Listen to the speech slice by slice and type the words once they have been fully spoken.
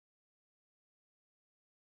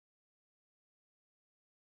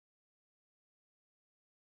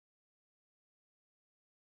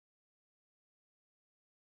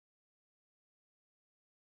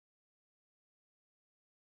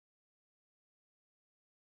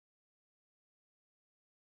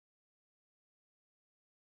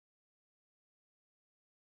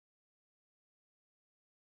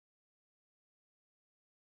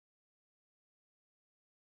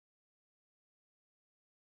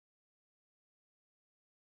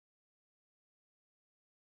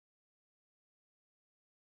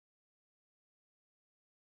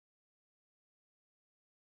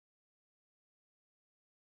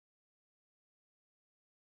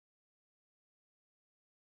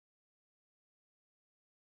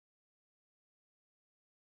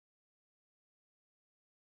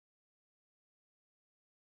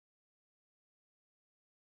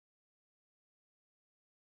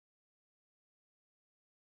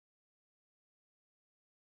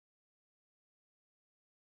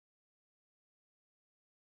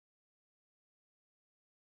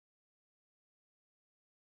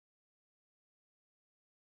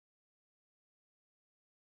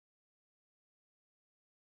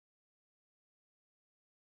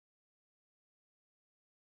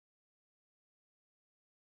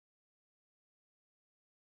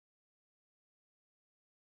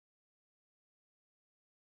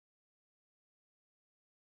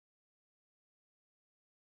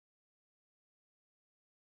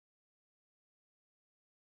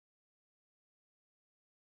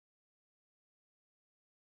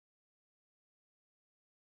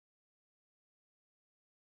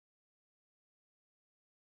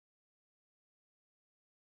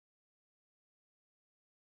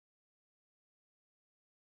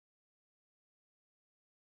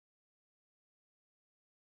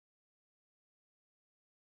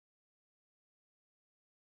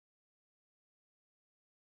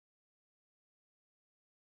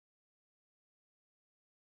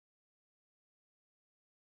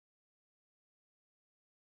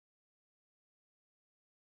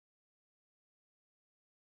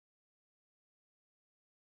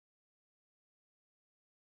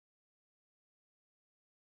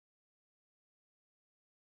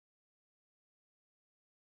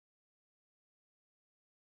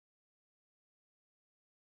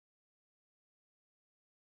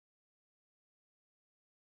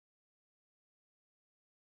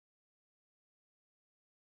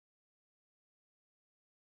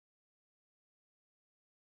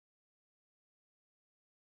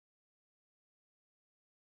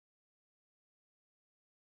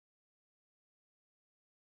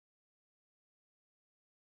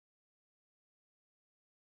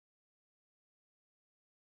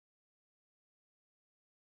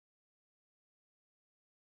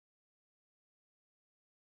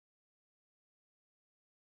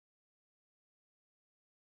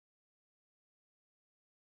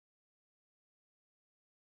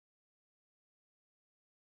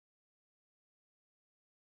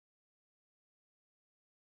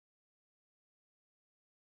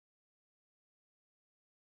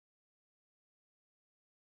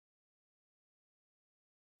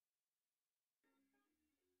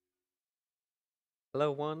Hello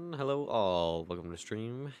one, hello all. Welcome to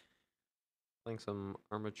stream. Playing some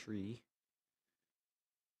Arma Tree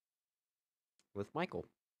with Michael.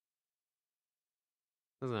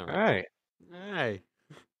 Isn't that right? Alright.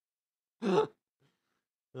 Hey.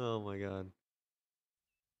 Oh my god.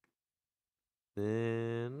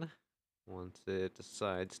 Then once it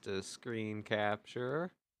decides to screen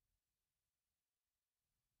capture.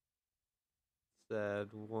 Said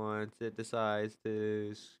once it decides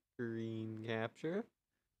to screen capture.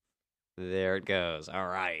 There it goes.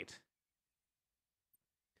 Alright.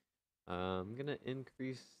 I'm gonna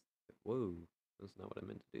increase. Whoa, that's not what I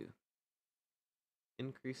meant to do.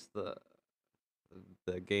 Increase the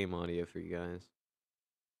game audio for you guys.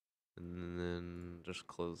 And then just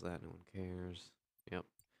close that, no one cares. Yep.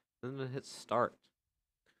 And then hit start.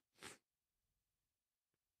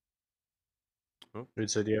 Oh,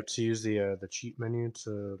 So do you have to use the cheat menu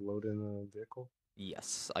to load in a vehicle?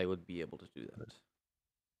 yes, I would be able to do that.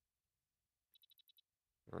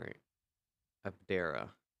 Alright. Abdera.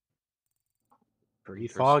 Pretty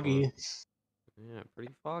First foggy. one. Yeah,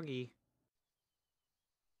 pretty foggy.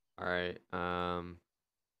 Alright, I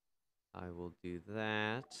will do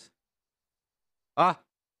that. Ah!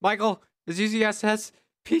 Michael! Is using SS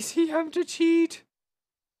PCM to cheat!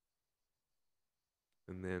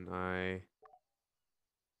 And then I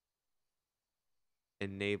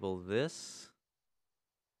enable this.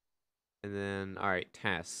 And then, alright,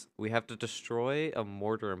 tasks. We have to destroy a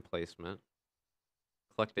mortar emplacement,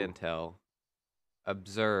 collect Ooh. intel,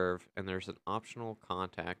 observe, and there's an optional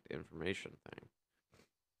contact information thing.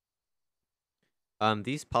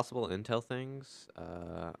 These possible intel things,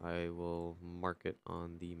 I will mark it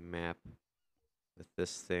on the map with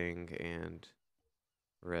this thing and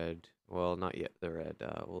red. Well, not yet the red.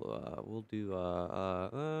 We'll do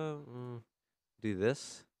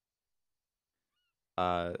this.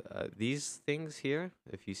 These things here,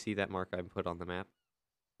 if you see that mark I put on the map,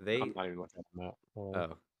 I'm they not even looking at the map.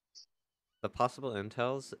 oh the possible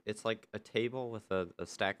intels. It's like a table with a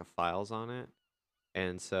stack of files on it.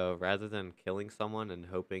 And so rather than killing someone and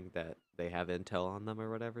hoping that they have intel on them or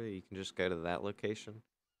whatever, you can just go to that location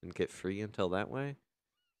and get free intel that way.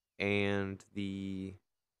 And the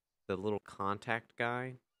little contact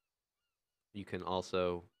guy, you can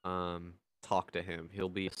also talk to him. He'll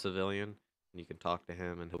be a civilian and you can talk to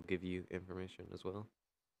him and he'll give you information as well.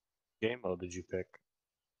 Game mode did you pick?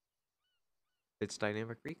 It's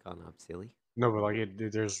dynamic recon up, silly. No, but like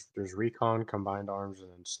there's recon, combined arms, and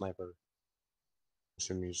then sniper.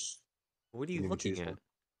 Assume you What are you didn't even looking choose one. at?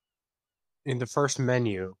 In the first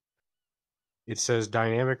menu, it says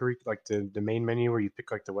like the main menu where you pick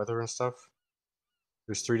like the weather and stuff.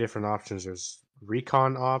 There's three different options. There's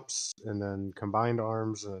recon ops, and then combined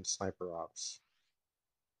arms, and then sniper ops.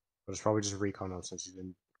 But it's probably just recon ops since you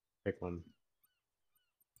didn't pick one.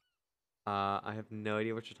 I have no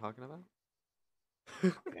idea what you're talking about.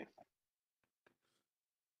 Okay.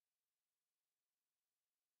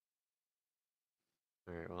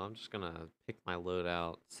 Alright, well, I'm just gonna pick my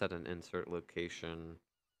loadout, set an insert location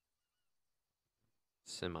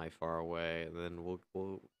semi far away, and then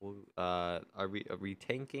are we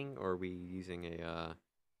tanking or are we using a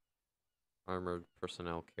armored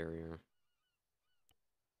personnel carrier?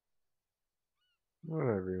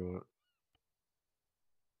 Whatever you want.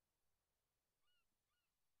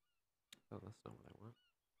 Oh, that's not what I want.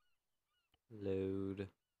 Load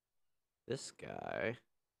this guy.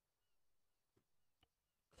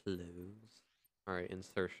 Close. Alright,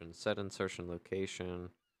 insertion. Set insertion location.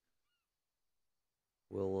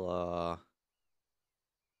 We'll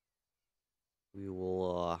we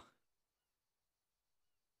will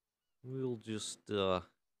we'll just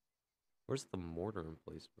where's the mortar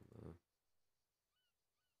emplacement though?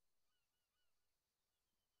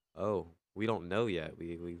 Oh, we don't know yet.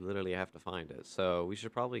 We literally have to find it. So we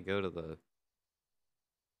should probably go to the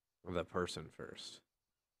person first.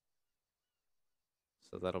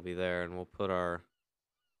 So that'll be there, and we'll put our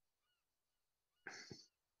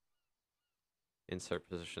insert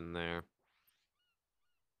position there.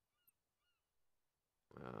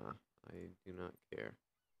 I do not care.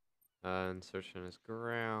 Insertion is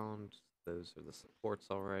ground. Those are the supports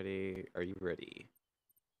already. Are you ready,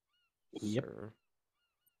 Yep. sir?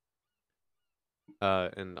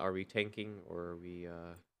 And are we tanking or are we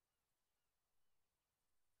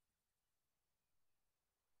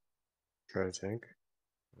Try to tank.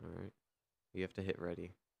 alright. You have to hit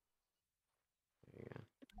ready. There you go.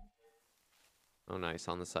 Oh nice,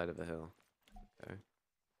 on the side of the hill. Okay.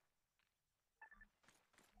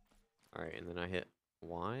 Alright, and then I hit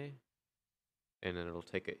Y. And then it'll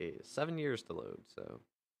take 7 years to load, so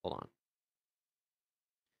hold on.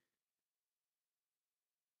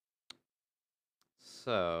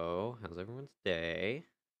 So, how's everyone's day?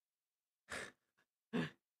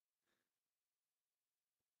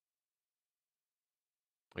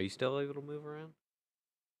 Are you still able to move around?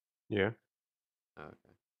 Yeah. Oh,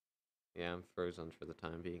 okay. Yeah, I'm frozen for the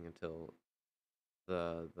time being until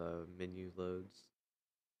the menu loads.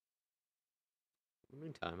 In the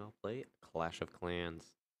meantime, I'll play Clash of Clans.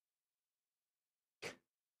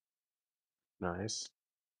 Nice.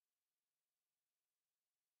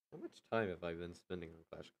 How much time have I been spending on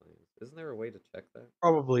Clash of Clans? Isn't there a way to check that?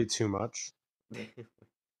 Probably too much. I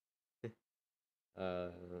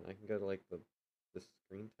can go to like the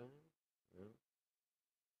screen time. No?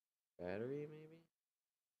 Battery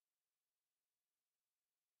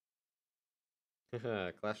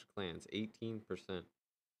maybe. Clash of Clans. 18%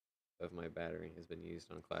 of my battery has been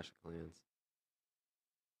used on Clash of Clans.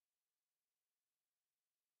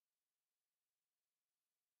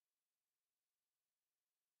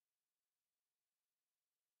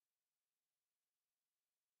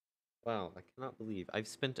 Wow, I cannot believe I've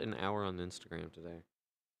spent an hour on Instagram today.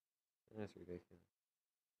 That's ridiculous.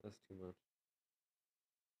 That's too much.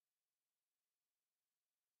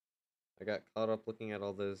 I got caught up looking at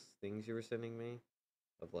all those things you were sending me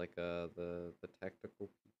of like the tactical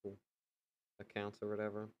people accounts or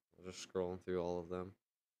whatever. I was just scrolling through all of them.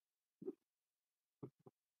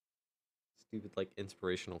 Stupid like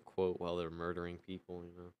inspirational quote while they're murdering people,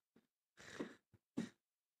 you know.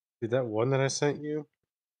 Dude, that one that I sent you,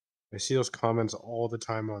 I see those comments all the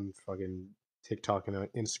time on fucking TikTok and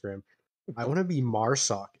Instagram. I want to be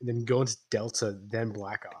Marsoc and then go into Delta, then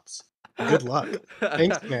Black Ops. Good luck.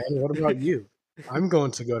 Thanks, man. What about you? I'm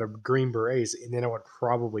going to go to Green Berets, and then I would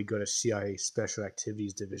probably go to CIA Special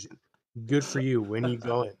Activities Division. Good for you. When are you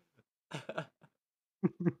going?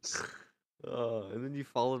 Oh, and then you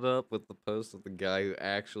followed up with the post of the guy who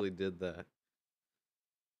actually did that.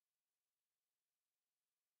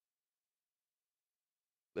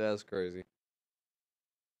 That's crazy.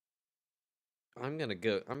 I'm gonna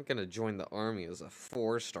join the army as a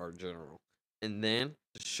 4-star general. And then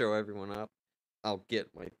to show everyone up, I'll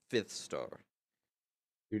get my 5th star.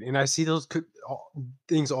 Dude, and I see those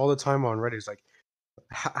things all the time on Reddit. It's like,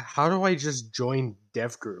 how do I just join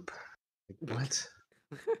dev group? Like, what?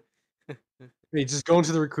 Hey, just go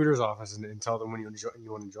into the recruiter's office and tell them when you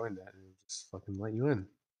want to join that, and just fucking let you in.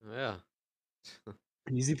 Yeah.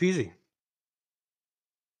 Easy peasy.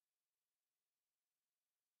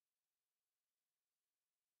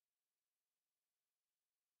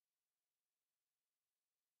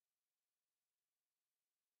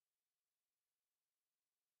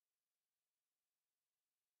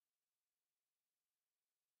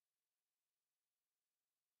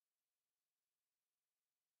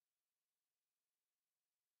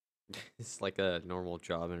 It's like a normal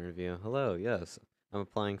job interview. Hello, yes. I'm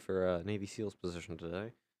applying for a Navy SEALs position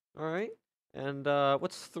today. Alright. And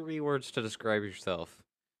what's 3 words to describe yourself?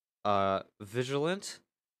 Vigilant,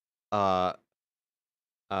 uh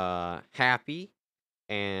happy,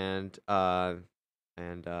 and a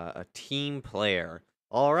team player.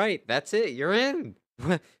 Alright, that's it. You're in.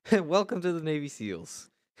 Welcome to the Navy SEALs.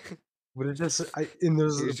 But it just in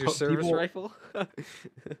those Here's your service people. rifle.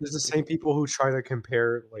 There's the same people who try to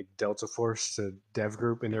compare like Delta Force to Dev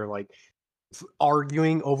Group, and they're like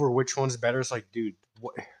arguing over which one's better. It's like, dude,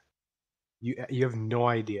 what? You have no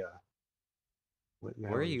idea what the Where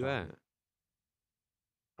hell are you're you talking at? about.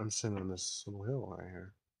 I'm sitting on this little hill right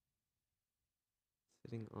here.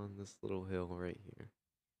 Sitting on this little hill right here.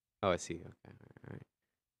 Oh, I see. Okay, alright.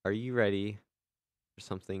 Are you ready for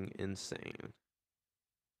something insane?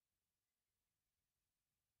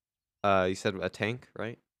 You said a tank,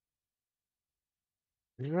 right?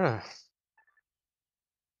 Yeah.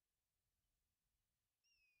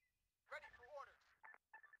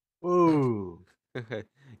 Whoa.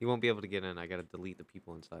 You won't be able to get in. I gotta delete the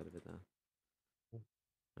people inside of it now.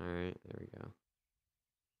 Alright, there we go.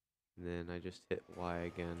 And then I just hit Y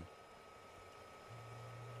again.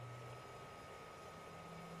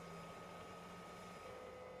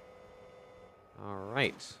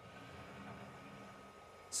 Alright.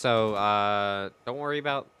 So, don't worry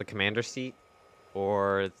about the commander seat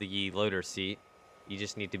or the loader seat. You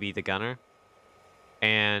just need to be the gunner.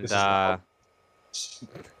 And, This is loud.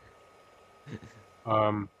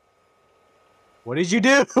 What did you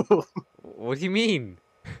do? what do you mean?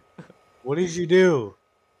 What did you do?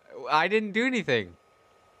 I didn't do anything.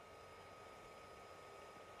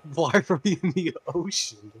 Why are we in the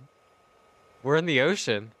ocean? We're in the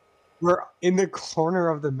ocean. We're in the corner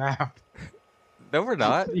of the map. No, we're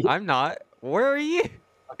not. I'm not. Where are you?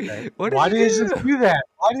 Okay. What Why did did it you just do? do that?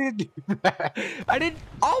 Why did it do that? I didn't.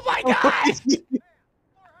 Oh my What god! did you do?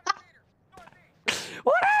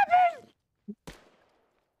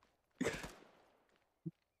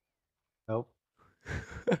 Nope.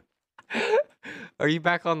 Are you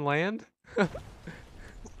back on land?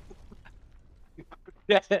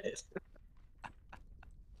 Yes.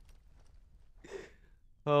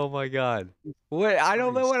 Oh my god. What? I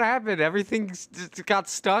don't know Christ. what happened. Everything just got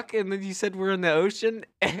stuck, and then you said we're in the ocean,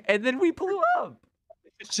 and then we blew up.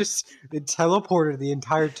 It's just it teleported the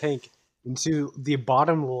entire tank into the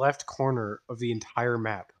bottom left corner of the entire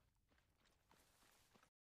map.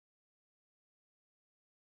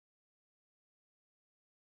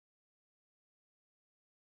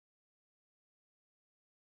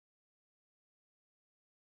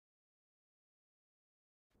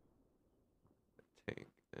 Tank,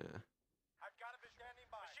 yeah. I've got him standing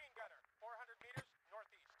by. Machine gunner, 400 meters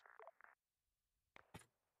northeast.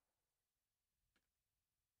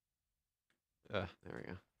 There we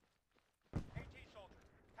go. AT soldier,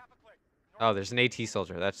 half a click. Oh, there's an AT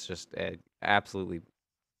soldier. That's just absolutely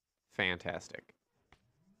fantastic.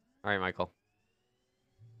 All right, Michael.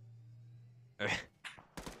 I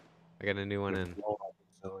got a new one in.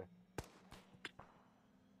 Silly.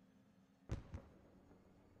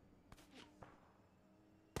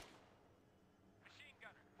 Machine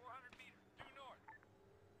gunner, 400 meters due north.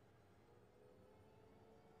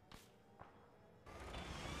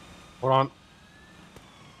 Hold on.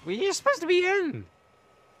 Well, you're supposed to be in.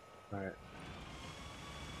 Alright.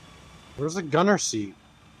 Where's the gunner seat?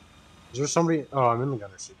 Is there somebody? Oh, I'm in the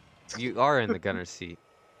gunner seat. You are in the gunner seat.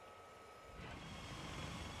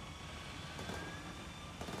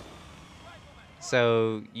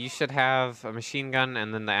 So you should have a machine gun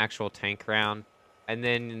and then the actual tank round. And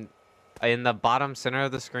then in the bottom center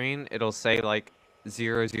of the screen, it'll say like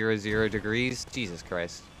 000 degrees. Jesus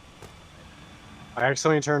Christ. I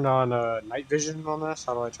accidentally turned on night vision on this.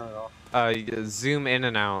 How do I turn it off? You zoom in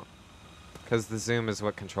and out. Because the zoom is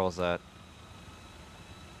what controls that.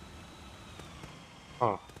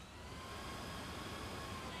 Huh.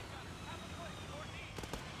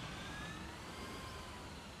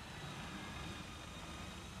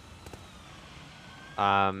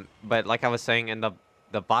 But like I was saying, in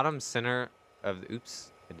the bottom center of the,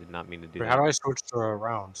 oops, I did not mean to do Wait, that. how do I switch to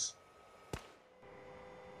rounds?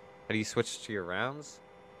 How do you switch to your rounds?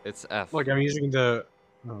 It's F. Look, I'm using the.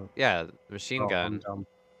 Oh, Yeah, machine I'm gun. dumb.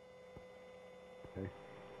 Okay.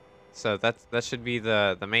 So that should be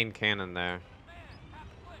the main cannon there.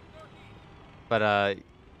 But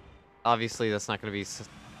obviously that's not going to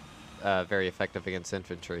be very effective against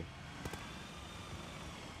infantry.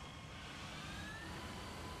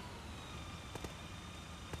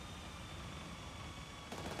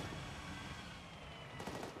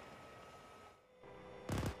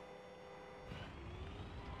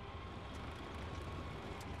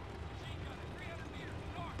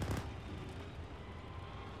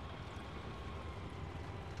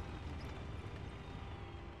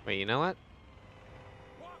 Wait, you know what?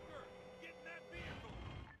 Walker, get in that vehicle.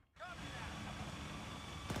 Copy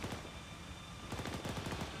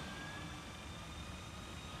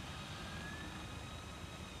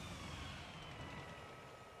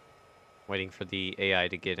Waiting for the AI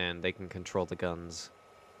to get in. They can control the guns.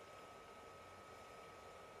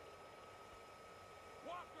 that.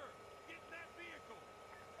 Walker, get in that vehicle.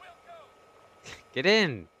 We'll go. Get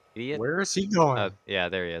in, idiot. Where is he going? Yeah,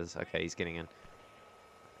 there he is. Okay, he's getting in.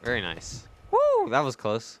 Very nice. Woo, that was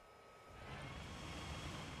close.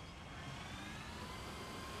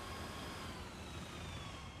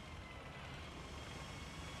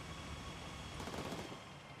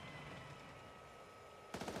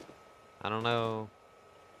 I don't know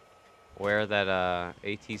where that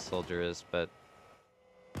AT soldier is, but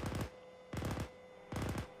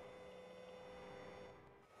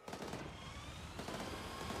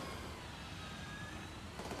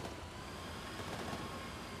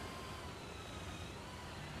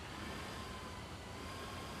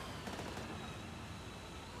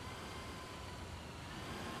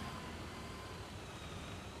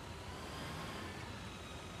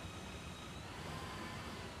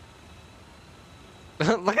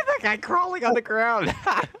look at that guy crawling on the ground.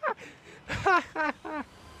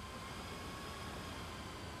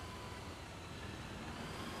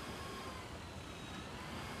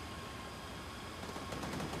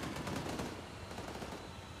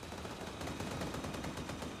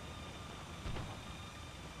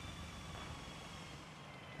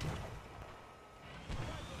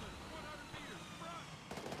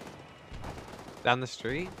 Down the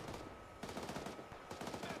street? 100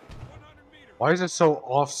 meters. Why is it so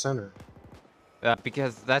off center?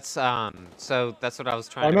 Because that's so that's what I was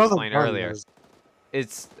I trying to know the explain gun earlier. is-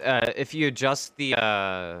 It's if you adjust the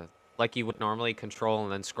like you would normally control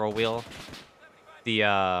and then scroll wheel,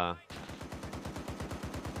 the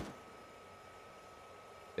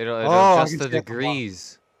It'll Oh, I adjust can the see it from above.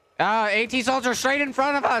 degrees. Ah, AT soldier straight in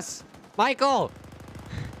front of us! Michael!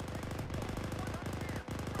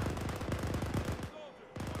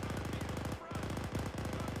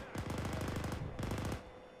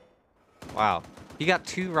 Wow. He got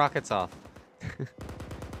 2 rockets off.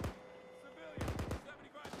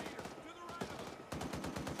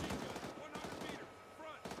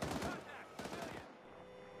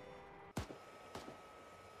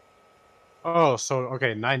 Oh, so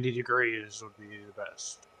okay, 90 degrees would be the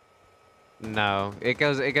best. No, it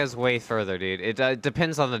goes way further, dude. It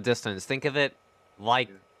depends on the distance. Think of it like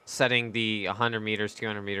setting the 100 meters,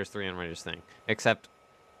 200 meters, 300 meters thing, except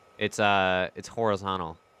it's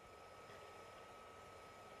horizontal.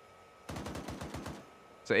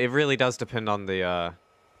 So it really does depend on the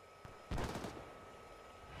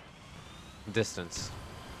distance.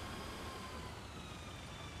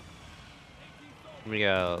 Let me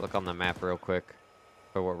look on the map real quick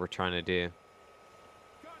for what we're trying to do.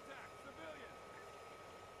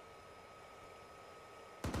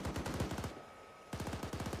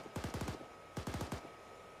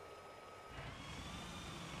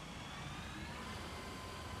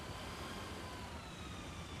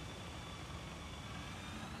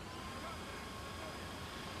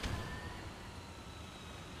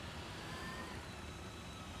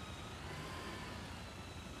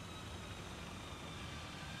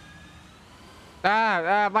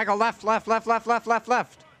 Michael, left.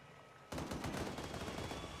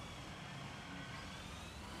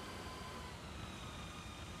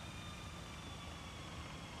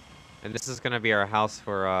 And this is gonna be our house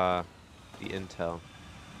for the intel.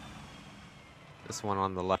 This one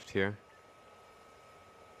on the left here.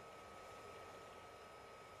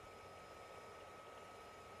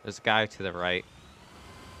 There's a guy to the right.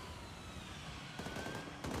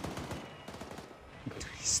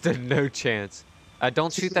 He stood no chance.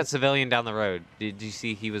 Don't shoot that civilian down the road. Did you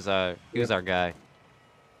see he was our guy?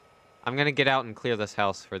 I'm gonna get out and clear this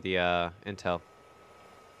house for the intel.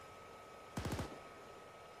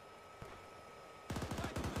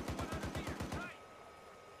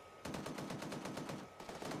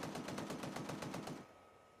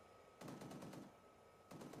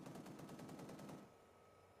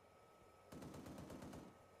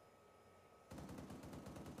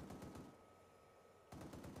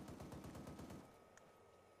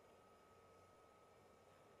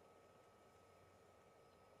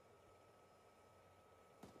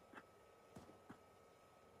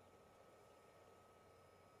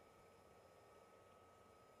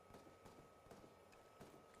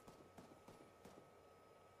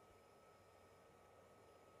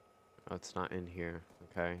 Oh, it's not in here.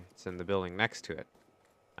 Okay, it's in the building next to it.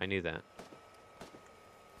 I knew that.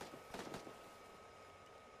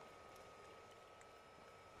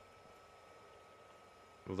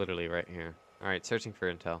 Literally right here. Alright, searching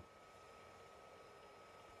for intel.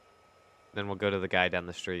 Then we'll go to the guy down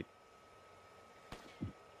the street.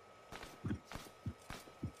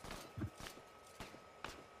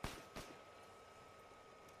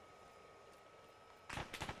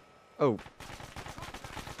 Oh.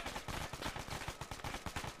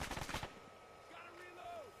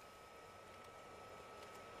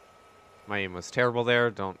 My aim was terrible there.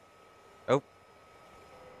 Don't... Oh.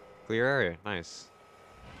 Clear area. Nice.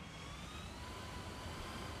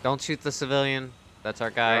 Don't shoot the civilian. That's our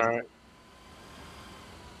guy. All right.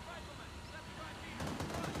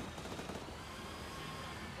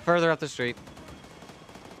 Further up the street.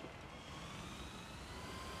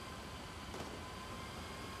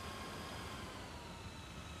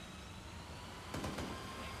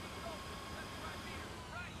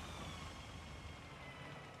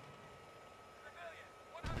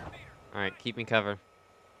 Alright, keep me cover.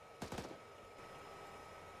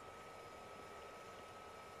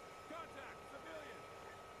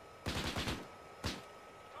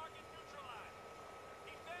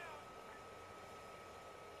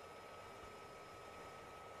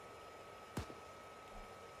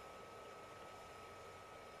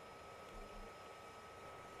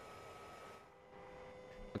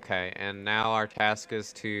 Okay, and now our task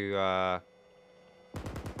is to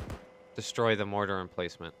destroy the mortar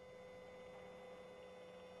emplacement.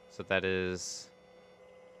 So that is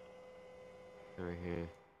over here.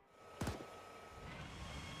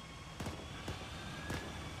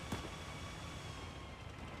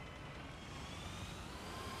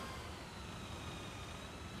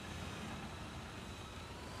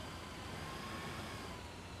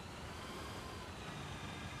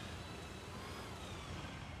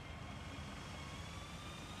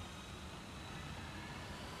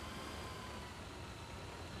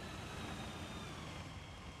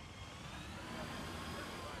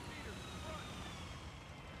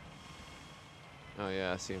 Oh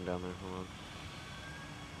yeah, I see him down there. Hold on.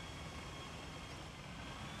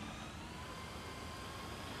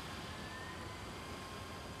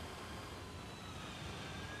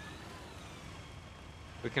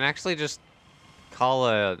 We can actually just call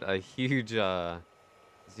a huge 0-8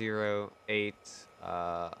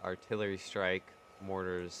 artillery strike,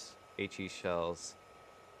 mortars, HE shells.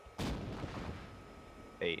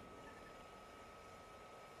 8.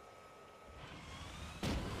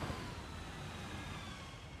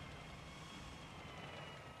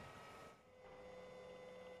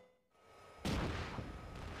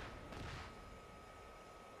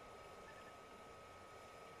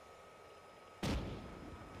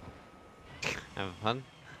 Having fun?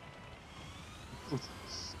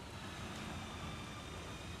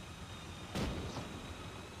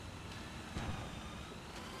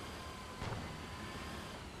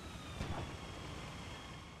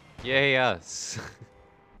 Yay us.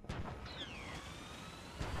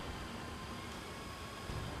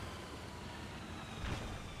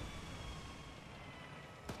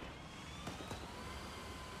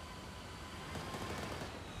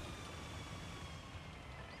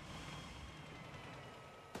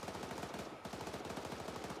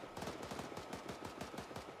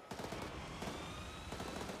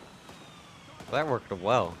 Well, that worked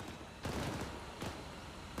well.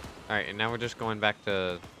 Alright, and now we're just going back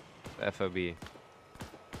to the FOB. Hey,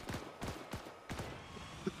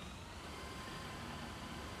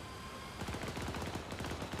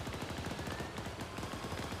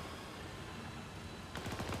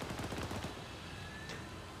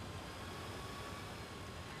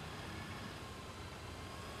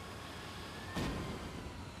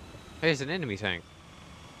 there's an enemy tank.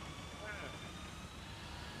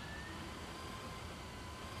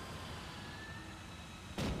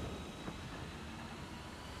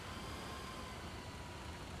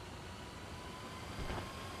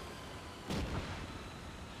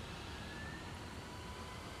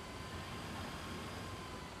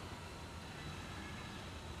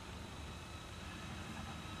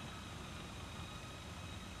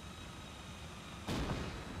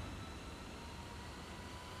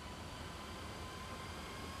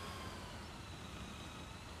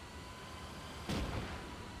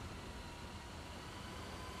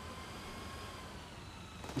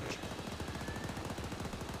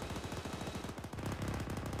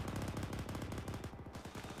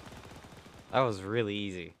 That was really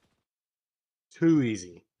easy. Too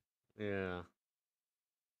easy. Yeah.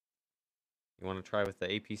 You want to try with the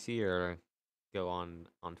APC or go on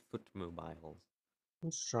foot mobiles?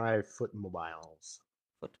 Let's try foot mobiles.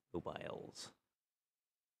 Foot mobiles.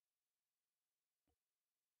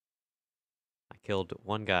 I killed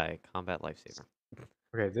one guy, combat lifesaver.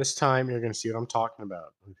 Okay, this time you're gonna see what I'm talking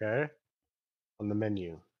about. Okay, on the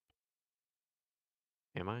menu.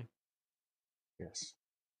 Am I? Yes.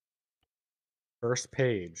 First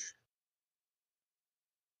page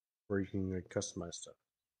where you can like, customize stuff.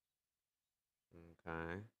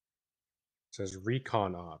 Okay. It says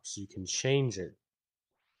Recon Ops. You can change it.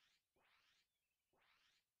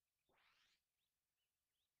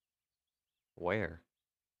 Where?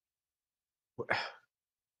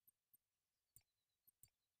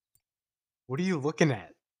 What are you looking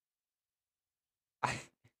at?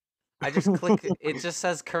 I just click. It just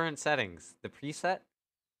says current settings. The preset?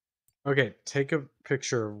 Okay, take a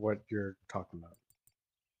picture of what you're talking about.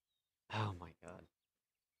 Oh my god.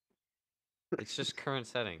 It's just current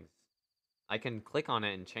settings. I can click on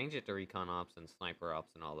it and change it to recon ops and sniper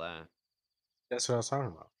ops and all that. That's what I was talking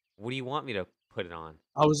about. What do you want me to put it on?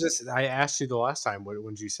 I asked you the last time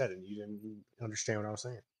when you said it, and you didn't understand what I was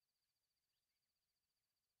saying.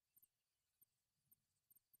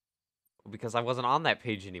 Because I wasn't on that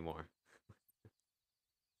page anymore.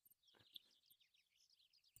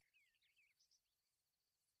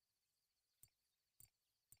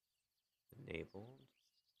 Enabled.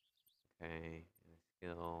 Okay.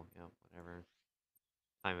 Skill. Yep. Whatever.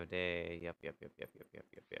 Time of day. Yep.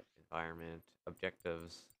 Environment.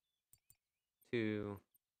 Objectives. 2.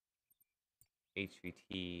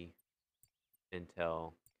 HVT.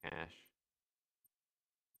 Intel. Cache.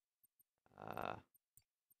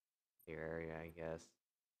 Your area, I guess.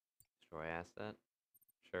 Destroy asset.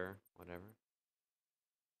 Sure. Whatever.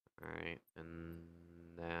 Alright. And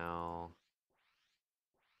now...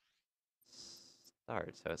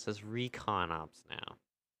 Start. So it says recon ops now.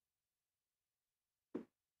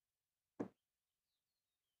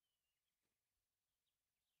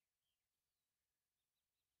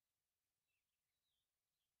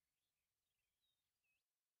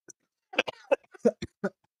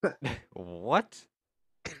 What?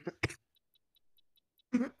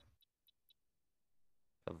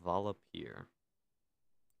 Volapir.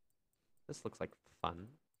 This looks like fun.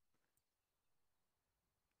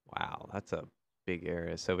 Wow, that's a big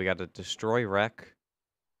area. So we got to destroy wreck,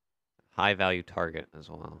 high value target as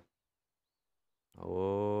well.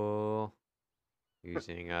 Oh,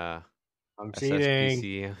 using I'm cheating.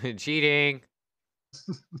 SSPC cheating.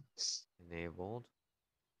 Enabled.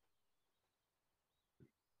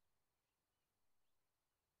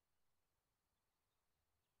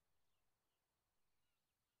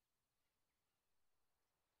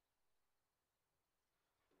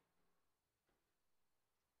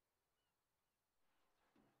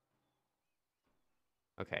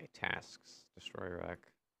 Okay, tasks. Destroy wreck.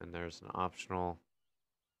 And there's an optional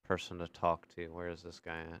person to talk to. Where is this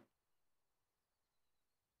guy at?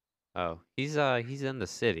 Oh, he's in the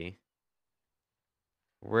city.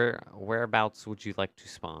 Whereabouts would you like to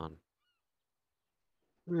spawn?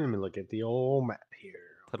 Let me look at the old map here.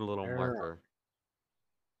 Put a little Where- marker.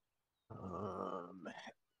 Um,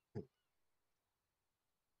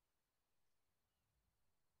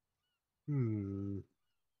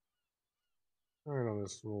 Alright, on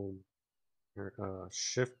this little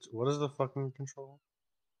shift. What is the fucking control?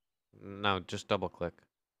 No, just double click.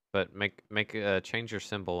 But change your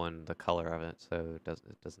symbol and the color of it so it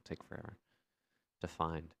doesn't take forever to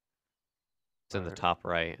find. It's in the Alright. top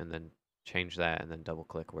right, and then change that and then double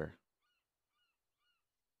click where.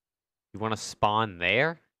 You want to spawn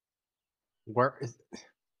there? Where is?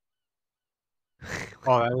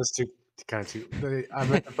 Oh, that was too kind of too. I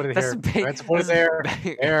meant to put it here. I meant to put it there.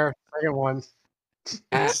 There. Second one.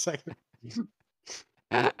 Second.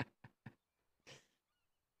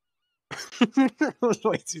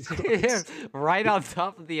 Way too close. Right on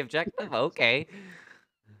top of the objective? Okay.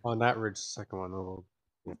 On that ridge, second one. Oh.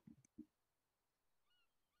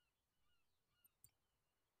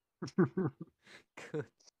 Good.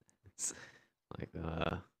 Like,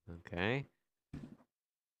 okay.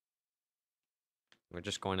 We're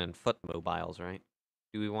just going in foot mobiles, right?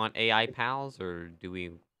 Do we want AI pals, or do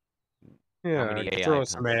we... Yeah, many AI throw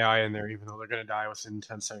some pals? AI in there, even though they're gonna die within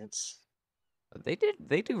 10 seconds. They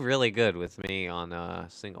do really good with me on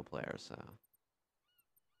single player, so...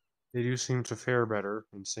 They do seem to fare better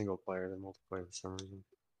in single player than multiplayer for some reason.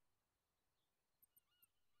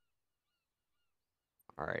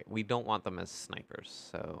 Alright, we don't want them as snipers,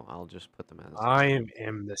 so I'll just put them as... I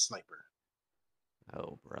am the sniper.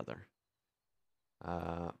 Oh, brother.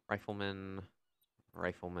 Rifleman.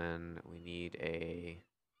 We need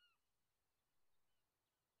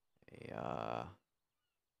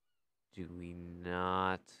do we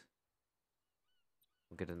not...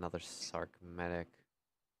 We'll get another Sarc medic.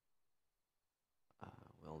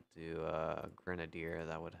 We'll do a Grenadier,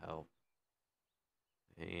 that would help.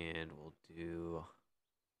 And we'll do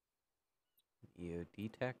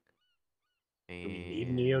EOD tech. Do we need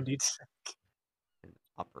And an EOD? an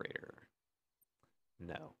operator.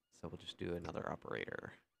 No. So we'll just do another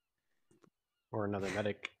operator. Or another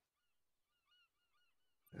medic.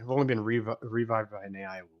 I've only been revived by an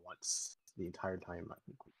AI once the entire time I've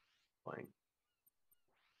been playing.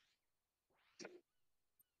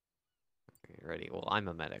 Okay, ready. Well, I'm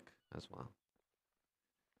a medic as well.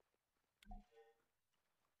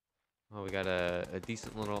 Oh, we got a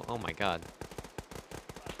decent little... Oh my god.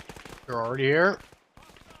 They're already here?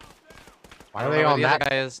 Why I are don't they know where on the that? other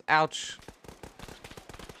guy is. Ouch.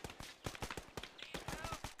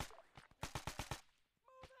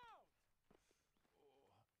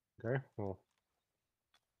 Okay, well.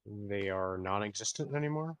 They are non-existent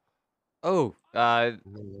anymore? Oh, They're-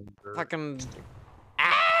 fucking...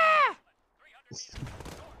 Ah!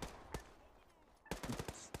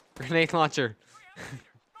 Grenade launcher.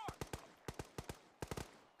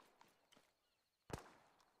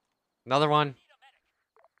 Another one.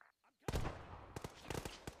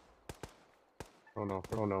 Oh no,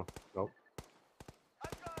 oh no, nope.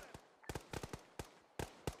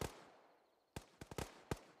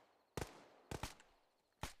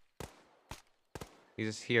 He's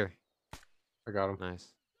just here. I got him. Nice.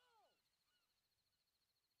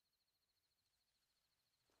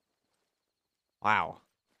 Wow.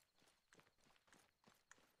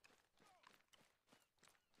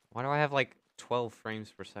 Why do I have like 12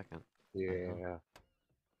 frames per second? Yeah.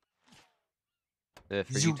 For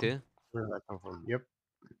you too? Where did that come from? Yep.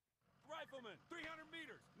 Rifleman, 300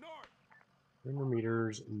 meters, north. 100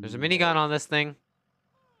 meters. There's a minigun on this thing.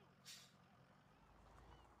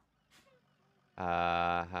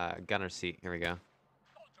 Gunner seat. Here we go.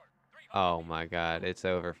 Oh my god, it's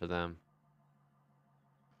over for them.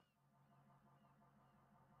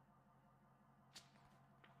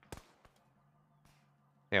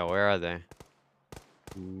 Yeah, where are they?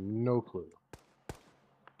 No clue.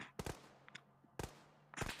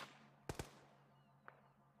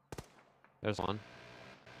 There's one.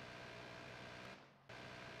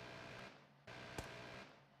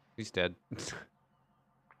 He's dead.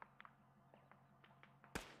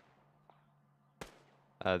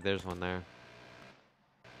 There's one there.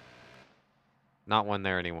 Not one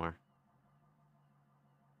there anymore.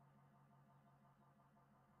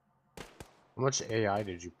 How much AI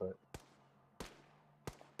did you put?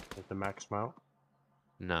 At the max amount?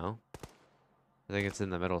 No. I think it's in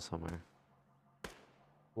the middle somewhere.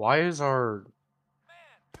 Why is our Man,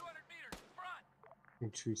 200 meters,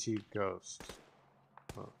 front. HVT ghost?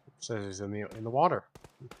 Oh, it says he's in the water.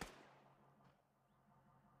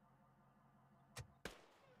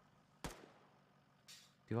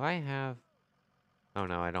 Do I have... Oh,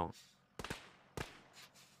 no, I don't.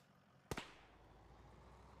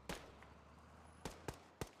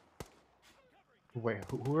 Wait,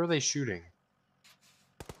 who are they shooting?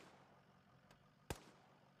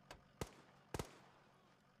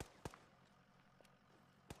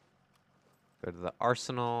 Go to the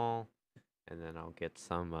arsenal, and then I'll get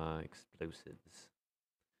some explosives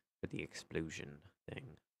for the explosion thing.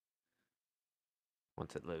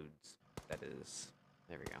 Once it loads, that is.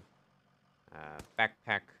 There we go.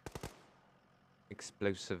 Backpack.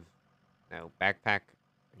 Explosive. No, backpack.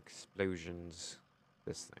 Explosions.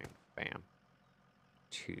 This thing. Bam.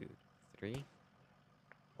 2, 3.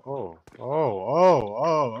 Oh,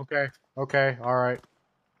 okay. Okay, alright.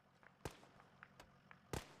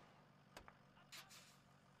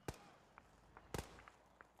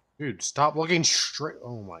 Dude, stop looking straight.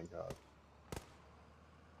 Oh my god.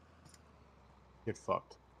 Get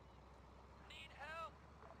fucked. Need help.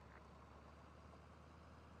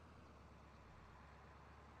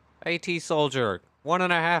 AT soldier.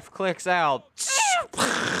 1.5 clicks out. What's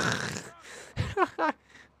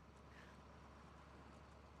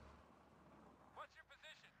your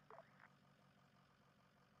position?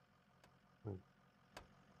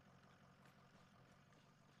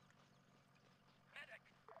 Medic.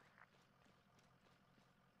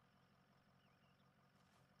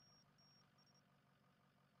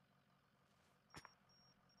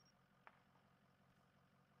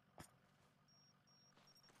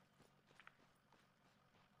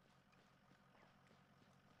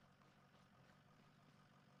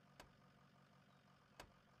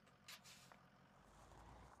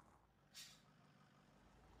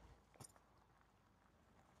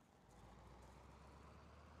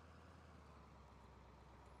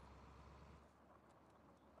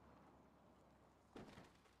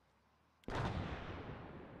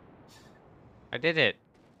 I did it.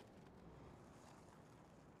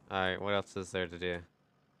 Alright, what else is there to do?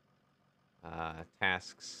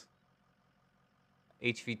 Tasks.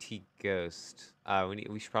 HVT Ghost.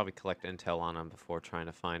 We should probably collect intel on him before trying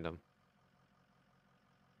to find him.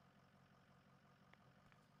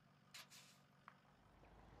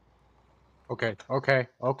 Okay, okay,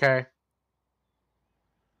 okay.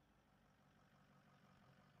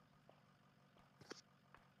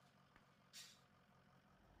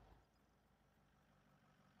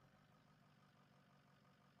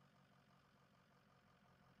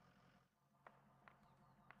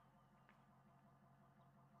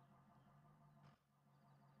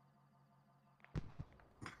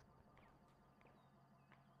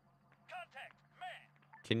 Contact.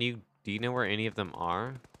 Man. Do you know where any of them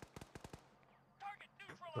are? Target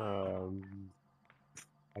neutralized.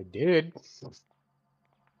 I did.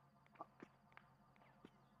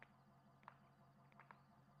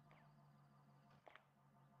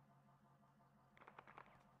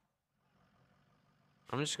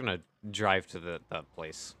 I'm just gonna drive to the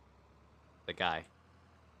place. The guy.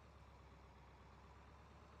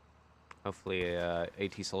 Hopefully,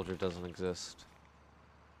 AT soldier doesn't exist.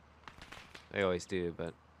 They always do,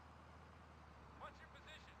 but... What's your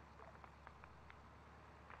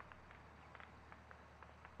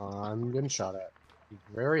position? I'm getting shot at.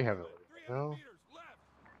 Very heavily. 300 No? meters left.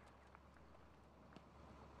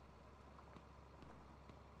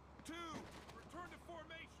 2. Return to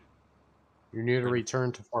formation. You need to Turn-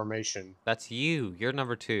 return to formation. That's you! You're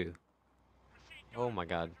number 2. Machine Oh gunner, my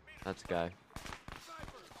god. 200 meters That's a left. guy.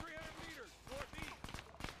 Sniper, 300 meters northeast.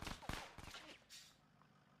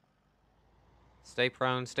 Stay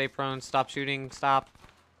prone, stop shooting, stop.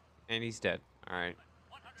 And he's dead. Alright.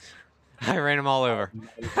 I ran him all over.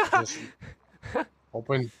 Just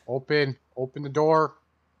open the door.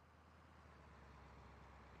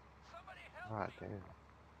 Somebody help God me. damn.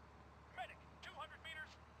 Medic, 200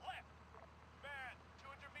 meters left. Man,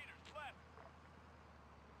 200 meters left.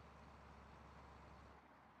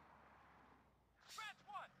 Advance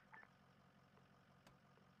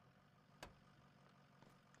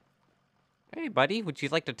 1. Hey, buddy, would you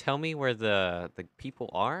like to tell me where the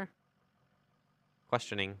people are?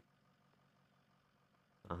 Questioning.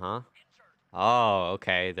 Uh-huh. Oh,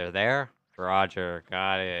 okay, they're there? Roger,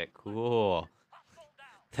 got it. Cool.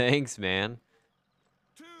 Thanks, man.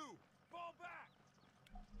 2, fall back.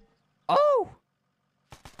 Oh!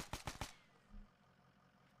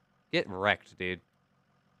 Get wrecked, dude.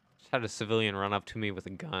 Just had a civilian run up to me with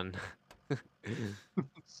a gun.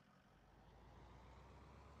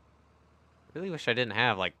 Really wish I didn't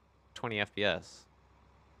have, like, 20 FPS.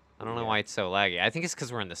 I don't know why it's so laggy. I think it's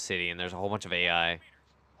because we're in the city and there's a whole bunch of AI.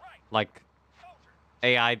 Like,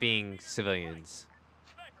 AI being civilians.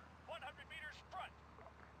 Sniper, 100 meters front.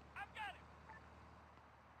 I've got him.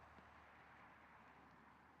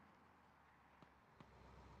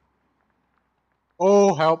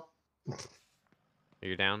 Oh, help!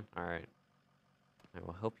 You're down? Alright. I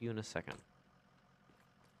will help you in a second.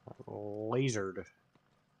 Lasered. It's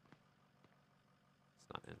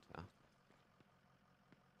not intel.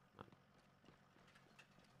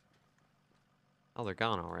 Oh, they're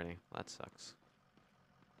gone already. That sucks.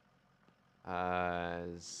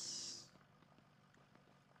 What's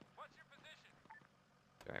your position?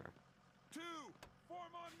 Driver. 2,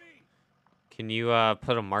 form on me. Can you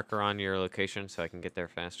put a marker on your location so I can get there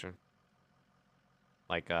faster?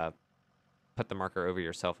 Like put the marker over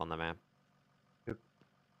yourself on the map. Yep.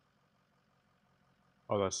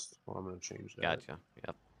 Oh, that's. Well, I'm gonna change that. Gotcha.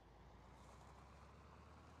 Yep.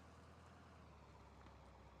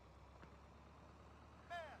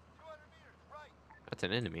 Man, 200 meters right. That's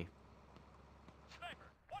an enemy.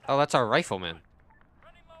 Sniper, 100 Oh, that's our rifleman.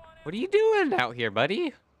 running low on What are you doing out here,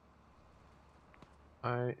 buddy?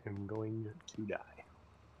 I am going to die.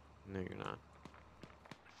 No, you're not.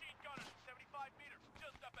 machine gunner, 75 meters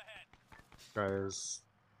just up ahead. Guys,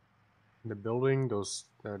 in the building, those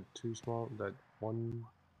two small, that one.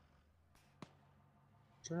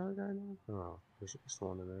 Is there another guy now? Oh, there's just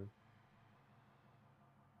one in there.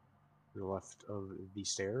 To the left of the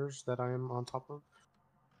stairs that I am on top of.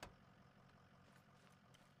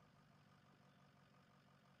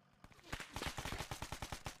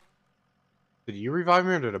 Did you revive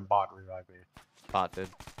me or did a bot revive me? Bot did.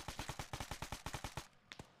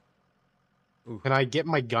 Can I get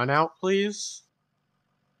my gun out, please?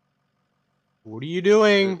 What are you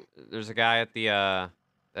doing? There's a guy at the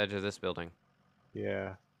edge of this building.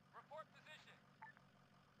 Yeah. Report position.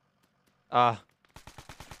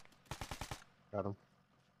 Got him.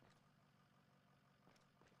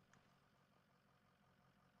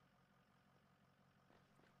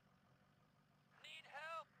 Need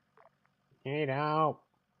help. Get out.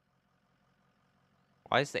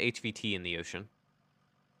 Why is the HVT in the ocean?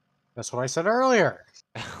 That's what I said earlier.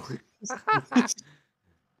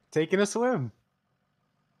 Taking a swim.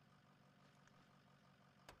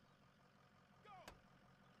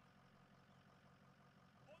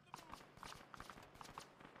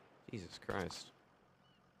 Jesus Christ.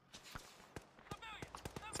 Civilian,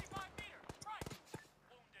 75 meters right.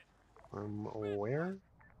 Wounded. Where?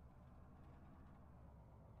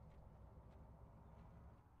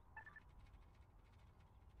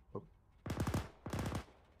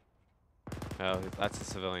 Oh, that's a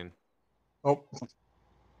civilian. Oh.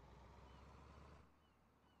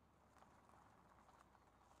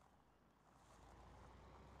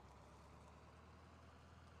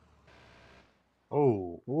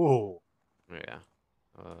 Oh. Whoa. Yeah.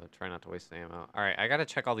 Try not to waste the ammo. Alright, I gotta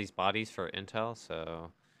check all these bodies for intel,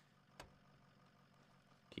 so...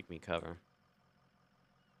 Keep me cover.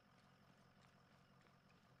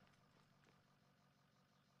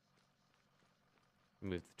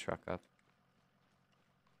 Move the truck up.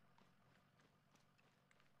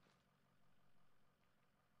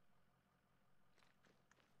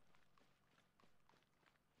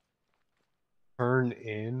 Turn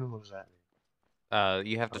in? What does that mean?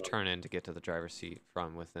 You have to turn in to get to the driver's seat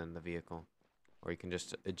from within the vehicle. Or you can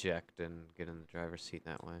just eject and get in the driver's seat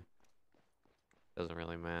that way. Doesn't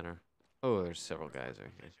really matter. Oh, there's several guys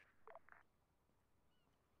right here.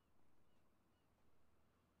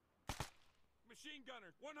 Machine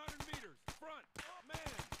gunner, 100 meters front. Man,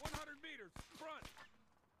 100 meters front.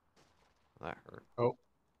 That hurt. Oh.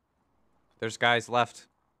 There's guys left.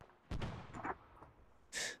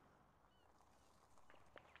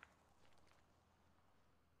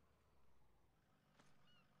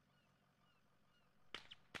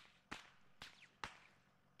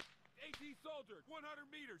 AT soldier,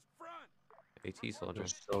 100 meters front. AT soldier.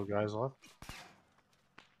 There's still guys left.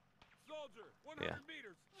 Soldier, 100 Yeah.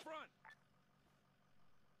 meters front.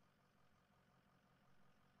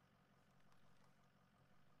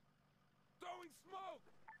 Throwing smoke.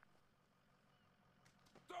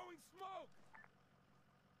 Throwing smoke.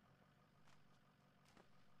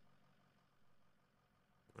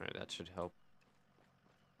 Alright, that should help.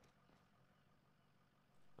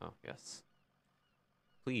 Oh, yes.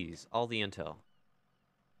 Please, all the intel.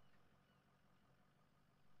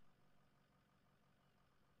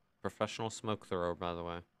 Professional smoke thrower, by the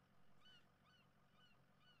way.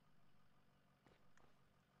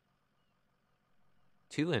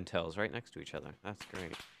 Two intels right next to each other. That's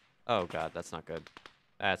great. Oh god, that's not good.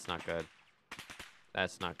 That's not good.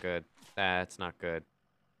 That's not good. That's not good.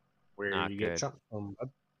 Where Not you get good. shot from, bud?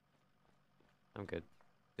 I'm good.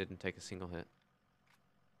 Didn't take a single hit.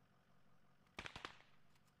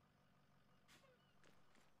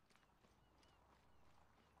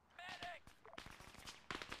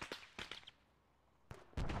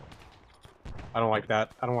 I don't like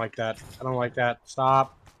that. I don't like that. I don't like that.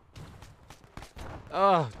 Stop.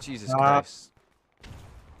 Oh, Jesus Stop. Christ.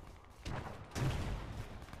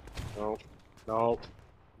 No. No.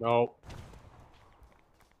 No.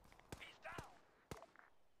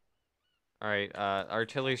 Alright,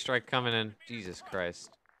 artillery strike coming in. Jesus Christ.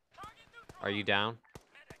 Are you down?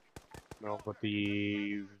 No, but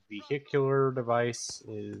the vehicular device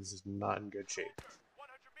is not in good shape.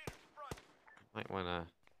 100 meters front. Might want to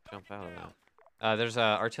jump out of that. There's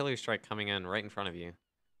a artillery strike coming in right in front of you.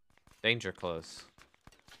 Danger close.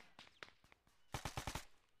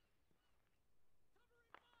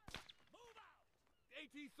 Move out.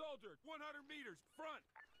 AT soldier, 100 meters front.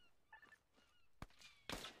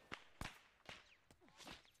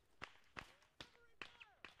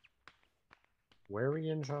 Where are we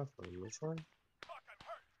getting shot from? Which one? Fuck, I'm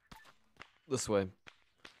hurt. This way.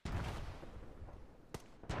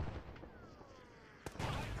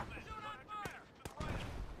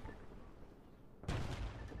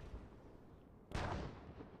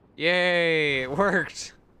 Yay! It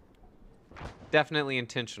worked! Definitely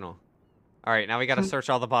intentional. Alright, now we gotta search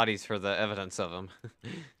all the bodies for the evidence of them.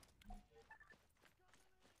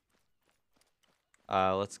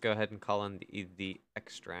 Let's go ahead and call in the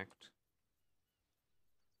extract.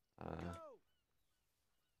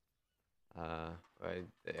 The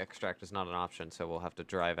extract is not an option, so we'll have to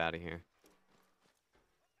drive out of here.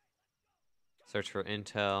 Search for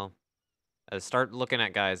intel. Start looking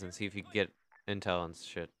at guys and see if you can get intel and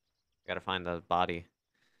shit. Gotta find the body.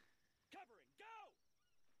 Covering, go.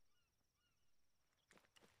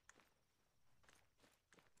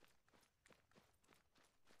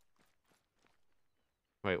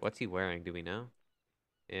 Wait, what's he wearing? Do we know?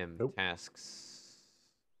 Nope. Tasks.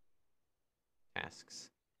 Tasks.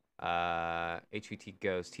 HVT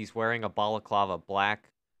Ghost. He's wearing a balaclava, a black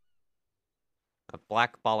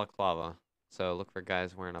balaclava. So look for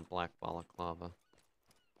guys wearing a black balaclava.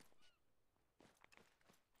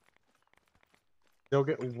 They'll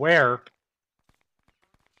get where?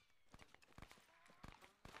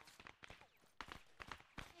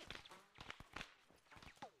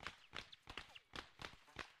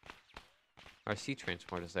 Our sea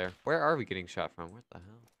transport is there. Where are we getting shot from? What the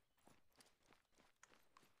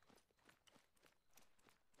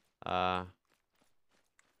hell?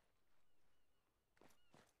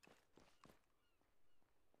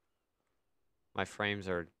 My frames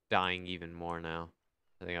are dying even more now.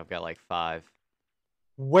 I think I've got like 5.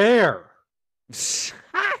 Where? Where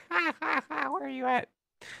are you at?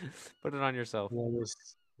 Put it on yourself. Well, this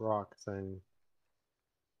rock thing.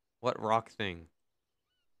 What rock thing?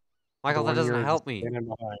 The Michael, that one doesn't you're help me. standing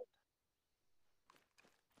behind.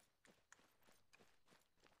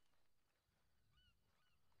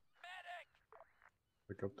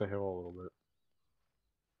 Like up the hill a little bit.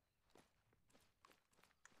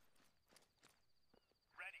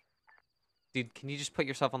 Dude, can you just put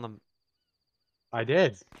yourself on the... I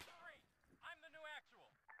did. I'm the new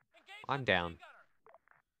actual. Engage I'm the down. machine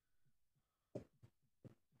gunner.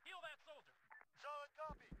 Heal that soldier. Solid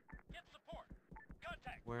copy. Get support.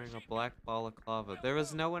 Contact. Wearing a Machine black balaclava. There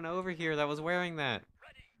was no one over here that was wearing that.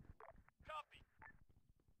 ready. Copy.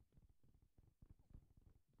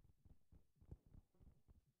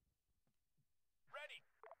 Ready.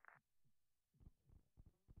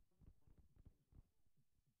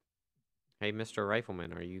 Hey, Mr.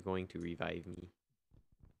 Rifleman, are you going to revive me?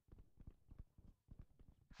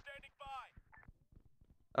 Standing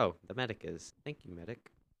by. Oh, the medic is. Thank you,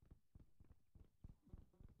 medic.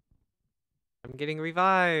 I'm getting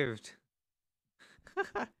revived.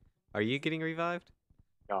 Are you getting revived?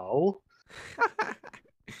 No. One.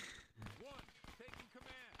 Taking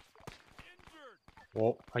command. Injured.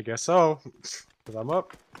 Well, I guess so. Because I'm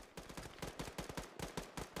up.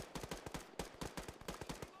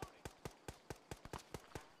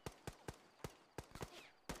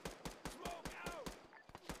 Smoke out.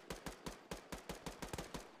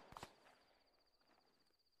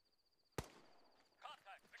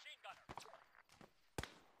 Contact.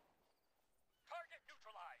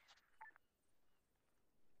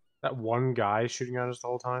 That one guy shooting at us the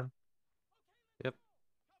whole time? Yep.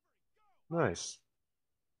 Nice.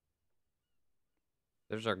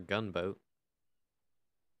 There's our gunboat.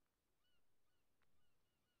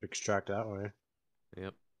 Extract that way.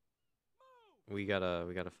 Yep. We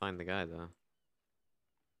gotta find the guy though.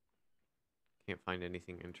 Can't find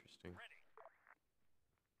anything interesting.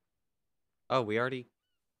 Oh, we already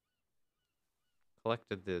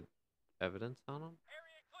collected the evidence on him?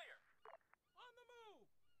 Area clear. On the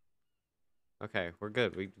move. Okay, we're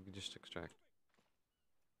good. We just extract.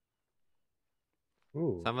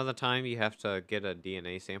 Ooh. Some of the time you have to get a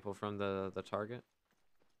DNA sample from the target.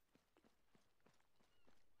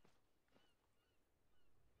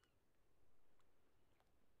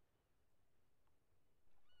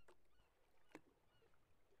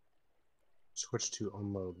 Switch to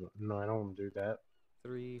unload. No, I don't want to do that.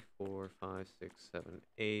 3, 4, 5, 6, 7,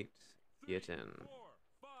 8. Get in. 4,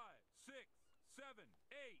 5, 6, 7,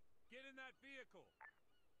 8. Get in that vehicle.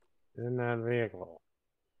 In that vehicle.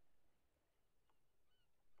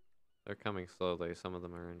 They're coming slowly. Some of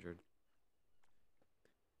them are injured.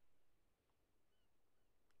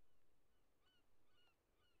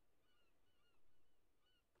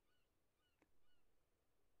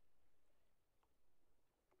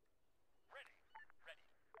 Ready. Ready.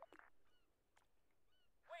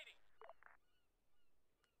 Waiting.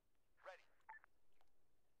 Ready.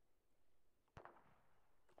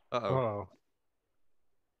 Uh-oh. Uh-oh.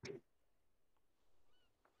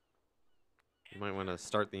 You might want to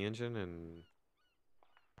start the engine and...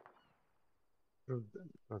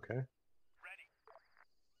 Okay. Ready.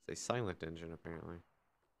 It's a silent engine, apparently.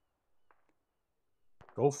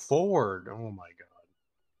 Go forward. Oh my god.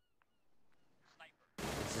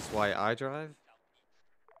 This is why I drive?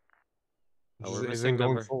 Oh, we're Isn't missing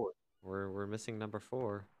going number... forward. We're missing number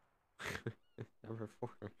 4. Number 4.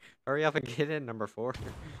 Hurry up and get in, number 4.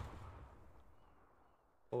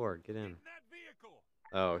 4, get in. Get in that vehicle.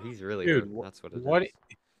 Oh, he's really Dude, hurt. That's what it what? is.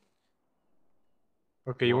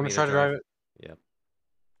 Okay, you want me to try to drive it? Yep.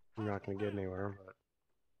 I'm not going to get anywhere, but...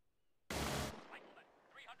 Michael at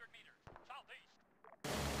 300 meters. Southeast.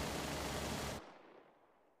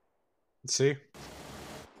 Let's see.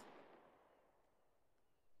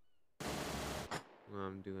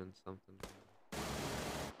 I'm doing something.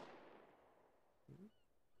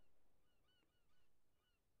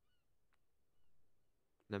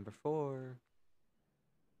 Number 4.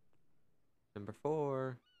 Number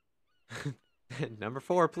 4. Number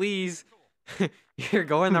 4, please. You're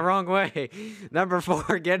going the wrong way. Number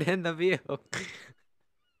 4, get in the vehicle.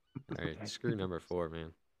 Alright, screw number 4,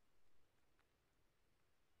 man.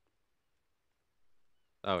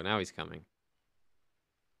 Oh, now he's coming.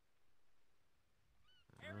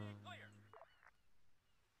 Area clear.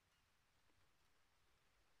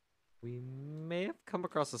 We may have come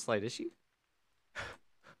across a slight issue.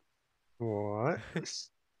 What?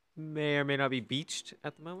 May or may not be beached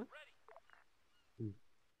at the moment.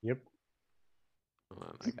 Yep. Hold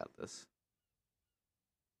on, I got this.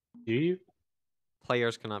 Do you?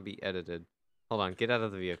 Players cannot be edited. Hold on, get out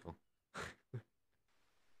of the vehicle.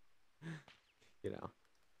 Get out.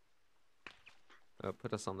 Oh,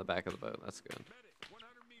 put us on the back of the boat. That's good. Medic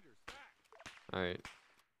 100 meters. Back. Alright.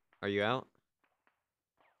 Are you out?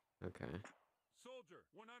 Okay. Soldier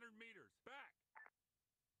 100 meters. Back.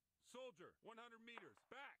 Soldier 100 meters.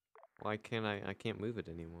 Back. Why can't I can't move it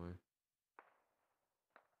anymore.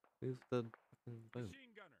 Move the fucking boat.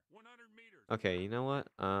 Machine gunner 100 meters. Okay, you know what?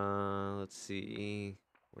 Let's see.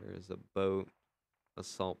 Where is the boat?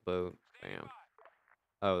 Assault boat. Stand Bam.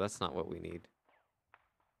 by. Oh, that's not what we need.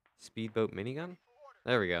 Speedboat minigun?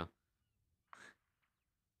 There we go.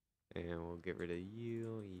 And we'll get rid of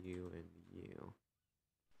you, you, and you.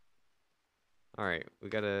 Alright, we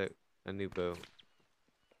got a new boat.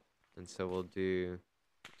 And so we'll do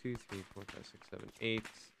 2, 3, 4, 5, 6, 7, 8.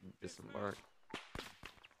 Disembark.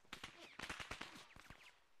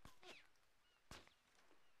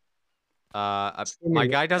 My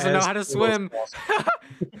guy doesn't know how to swim.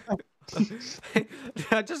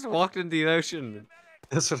 I just walked into the ocean.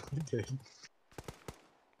 That's what I did.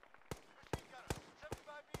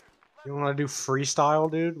 You want to do freestyle,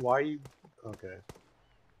 dude? Why you... Okay.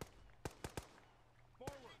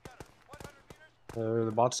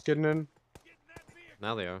 The bot's getting in?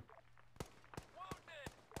 Now they are.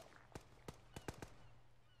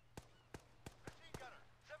 Machine gunner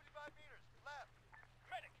 75 meters. Left.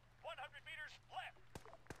 Medic 100 meters. Left.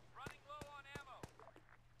 Running low on ammo.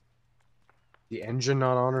 The engine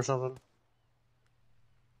not on or something?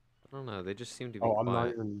 I don't know. They just seem to be Oh, I'm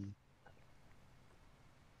not quiet. even...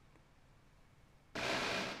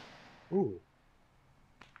 Ooh.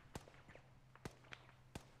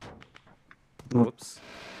 Whoops.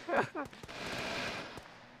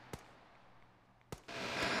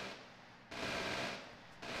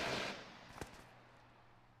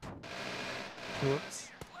 Whoops.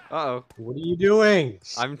 Uh-oh. What are you doing?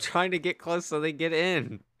 I'm trying to get close so they get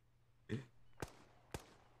in.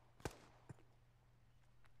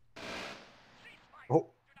 Oh.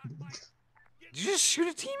 Did you just shoot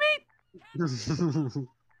a teammate?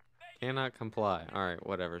 Cannot comply. Alright,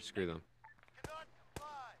 whatever. Screw them. Cannot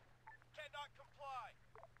comply. Cannot comply.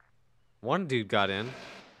 One dude got in.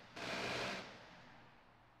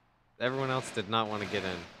 Everyone else did not want to get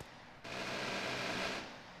in.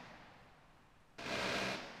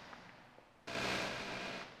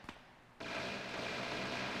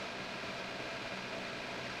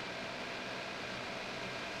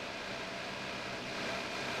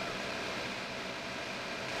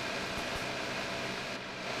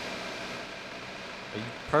 Are you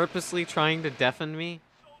purposely trying to deafen me?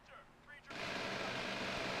 Soldier, read your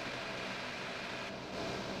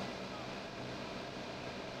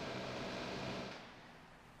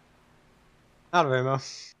Out of ammo.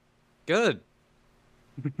 Good.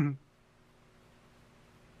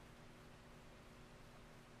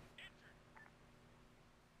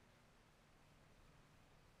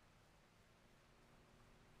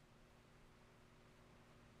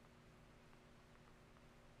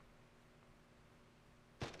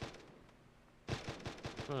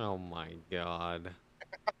 Oh my god.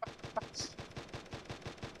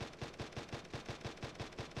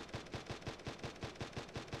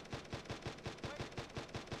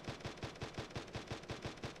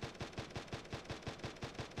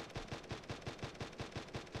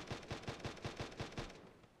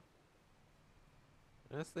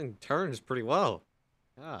 This thing turns pretty well.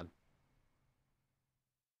 God.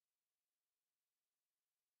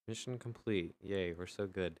 Mission complete. Yay, we're so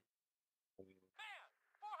good. man.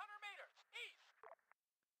 400 meters east.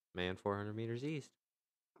 Man, 400 meters east.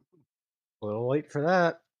 A little late for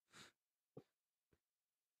that.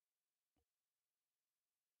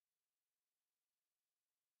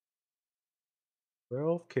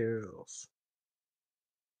 12 kills.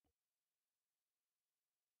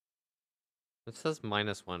 It says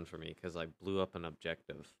 -1 for me because I blew up an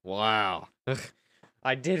objective. Wow.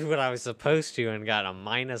 I did what I was supposed to and got a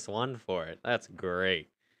 -1 for it. That's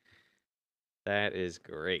great. That is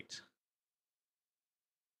great.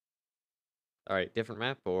 All right, different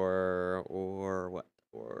map or what?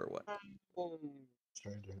 Or what?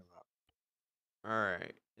 Sorry to interrupt. All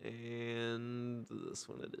right, and this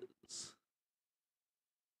one it is.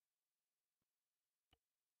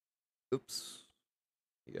 Oops.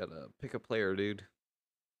 You gotta pick a player, dude.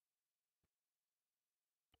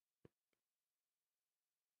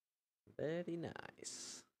 Very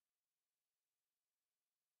nice.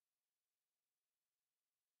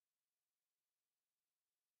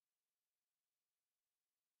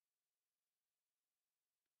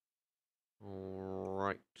 All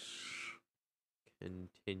right.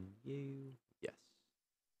 Continue. Yes.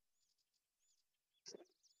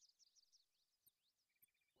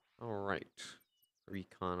 All right.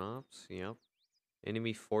 Recon ops. Yep.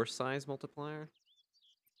 Enemy force size multiplier.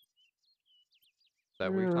 Is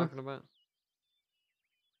that what you're talking about?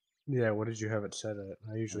 Yeah, what did you have it set at?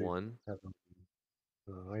 I usually 1. have them.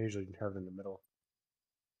 I usually have it in the middle.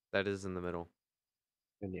 That is in the middle.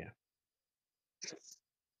 And yeah.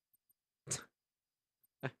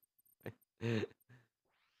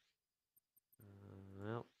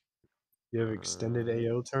 Well, You have extended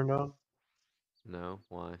AO turned on? no.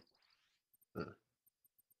 Why? Huh.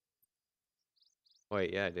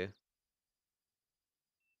 Wait, yeah, I do.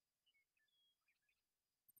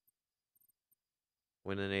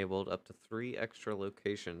 When enabled, up to 3 extra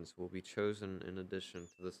locations will be chosen in addition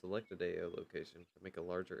to the selected AO location to make a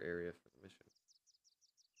larger area for the mission.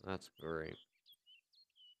 That's great.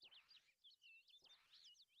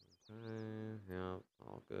 Okay, yeah,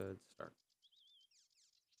 all good. Start.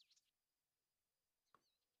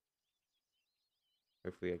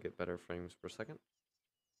 Hopefully I get better frames per second.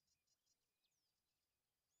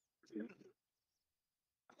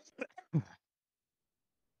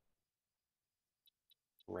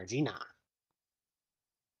 Regina.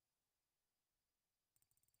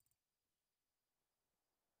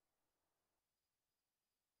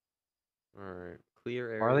 Alright,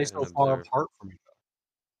 clear Why are they area and so far observe. apart from each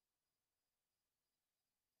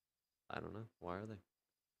I don't know. Why are they?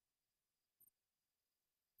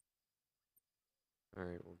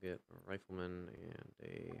 Alright, we'll get a rifleman and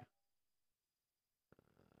a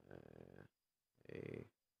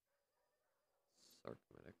SARC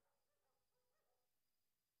medic.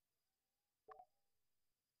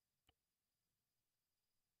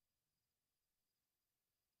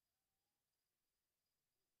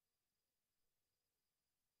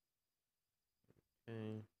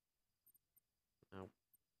 Okay. Nope.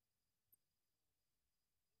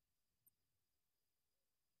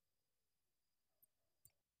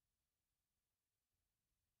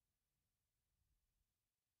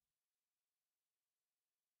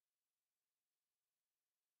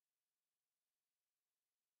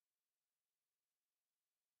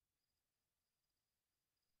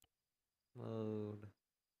 Load.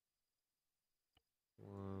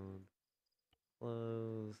 Load.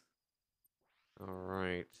 Close.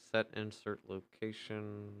 Alright. Set insert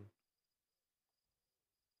location.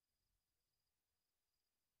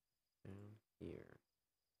 Down here.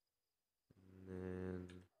 And then.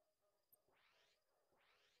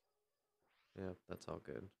 Yep, that's all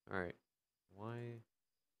good. Alright. Why?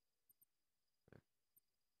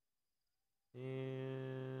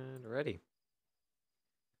 And ready.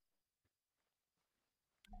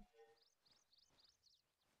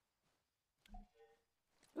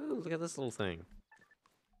 Ooh, look at this little thing.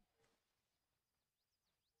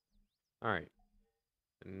 Alright.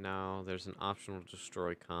 And now there's an optional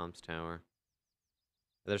destroy comms tower.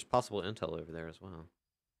 There's possible intel over there as well.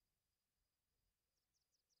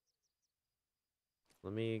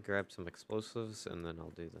 Let me grab some explosives and then I'll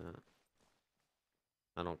do that.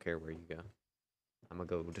 I don't care where you go. I'm gonna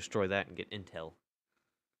go destroy that and get intel.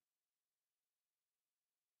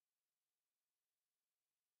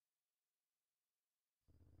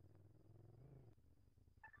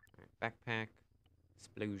 Alright, backpack.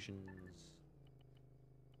 Explosions.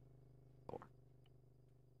 4.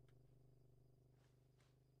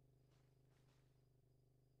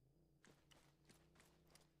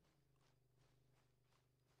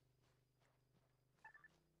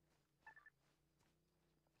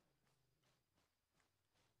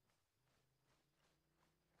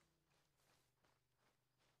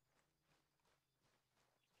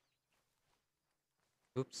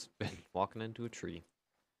 Oops, been walking into a tree.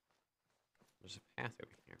 There's a path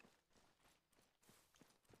over here.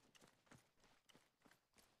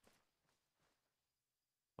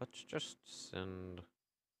 Let's just send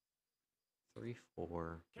 3,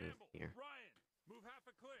 4 Campbell, here. Ryan, move half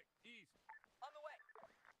a click east. On the way.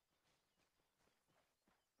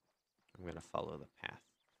 I'm gonna follow the path.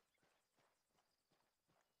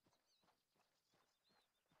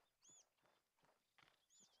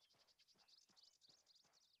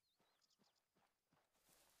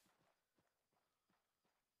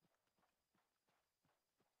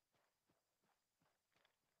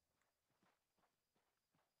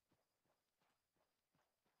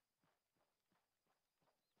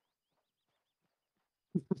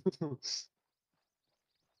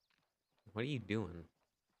 What are you doing?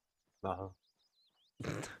 Uh-huh.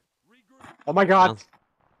 Regroup. Oh my god! Sounds-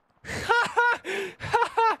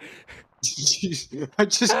 I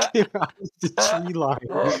just came out of the tree line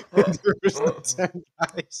and there was like 10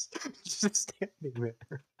 guys just standing there.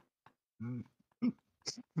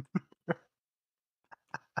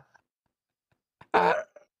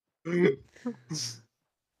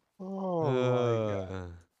 Oh my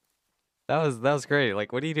god. That was great.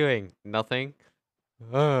 Like, what are you doing? Nothing.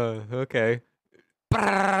 Okay.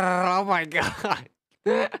 Oh my god.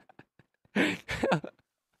 That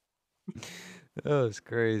was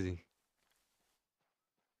crazy.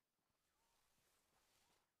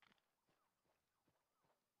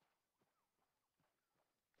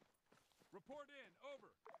 Report in. Over.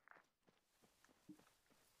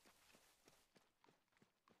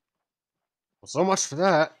 Well, so much for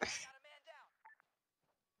that. Got a man down.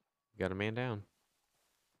 You got a man down.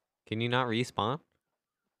 Can you not respawn?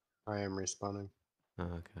 I am respawning. Oh,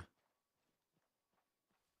 okay.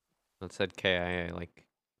 That said KIA, like,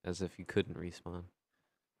 as if you couldn't respawn.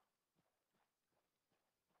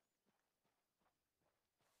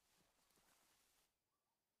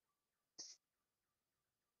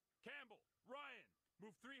 Campbell, Ryan,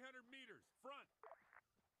 move 300 meters. Front.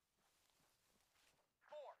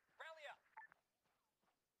 4. Rally up.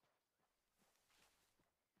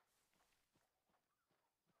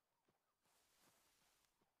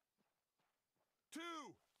 2.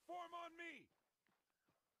 Form on me.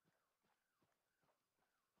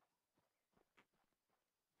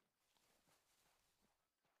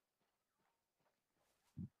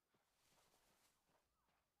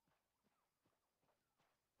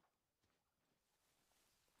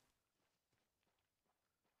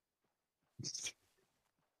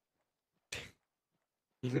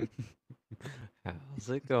 How's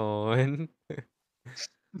it going?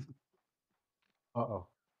 Uh-oh.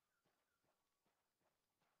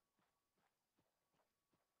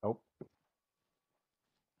 Nope.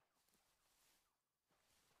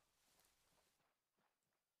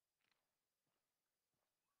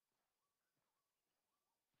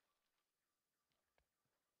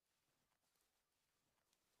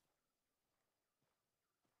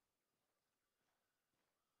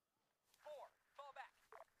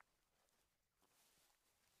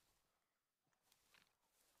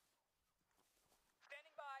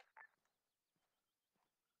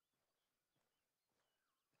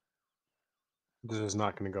 This is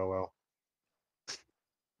not going to go well.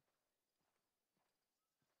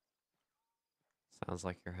 Sounds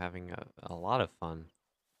like you're having a lot of fun.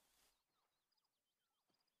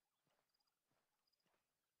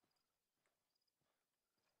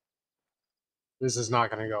 This is not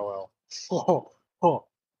going to go well. Oh, oh.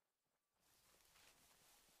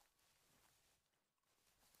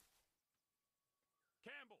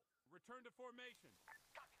 Campbell, return to formation.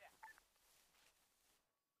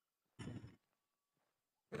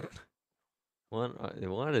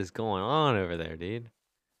 What is going on over there, dude?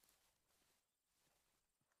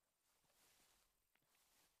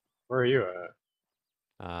 Where are you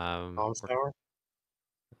at? Tom's Work, Tower?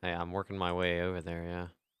 hey, I'm working my way over there, yeah.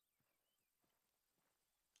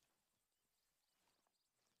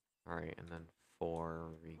 All right, and then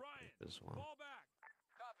 4 regroup as well. Fall back.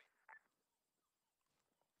 Copy.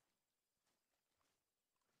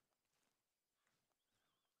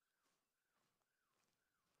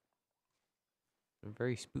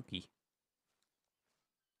 Very spooky.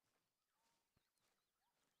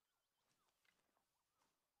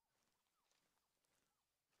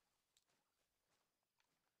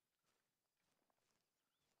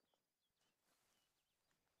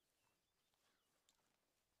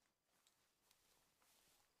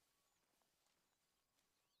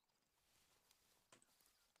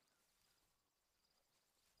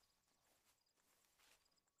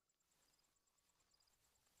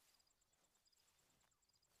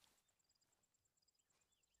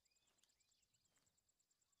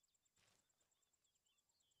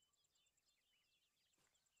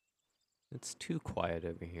 It's too quiet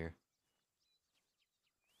over here.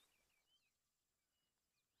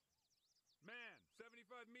 Man,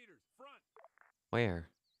 75 meters. Front. Where?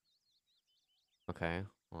 Okay,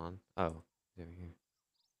 hold on. Oh, he's over here.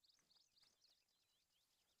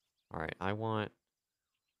 All right, I want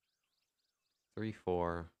 3,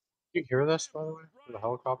 4. Can you hear this, by the way? The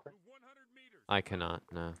helicopter? Move 100 meters. I cannot,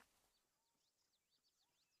 no.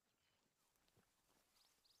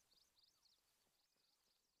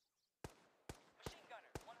 Machine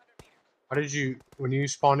gunner, 100 meters. How did you, when you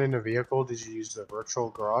spawned in a vehicle, did you use the virtual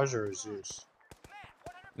garage or Zeus? Man,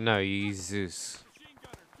 100 No, you use Zeus. Machine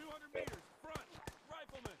gunner, 200 meters. Front.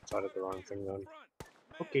 Rifleman, Decided the 200 wrong meters. thing then. Front.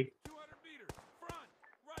 Man, Okay. 200 meters. Front.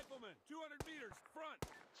 Rifleman, 200 meters. Front.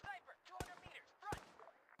 Sniper, 200 meters. Front.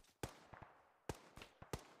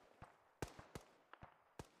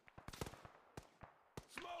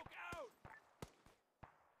 Smoke out.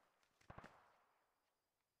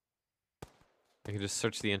 I can just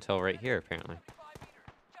search the intel right here, apparently. 75 meters.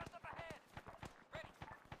 Just up ahead. Ready.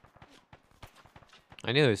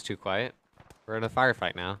 I knew it was too quiet. We're in a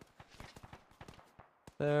firefight now.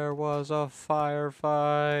 There was a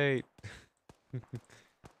firefight.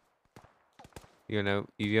 You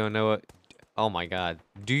don't know what? Oh my God!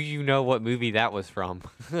 Do you know what movie that was from?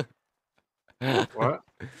 What?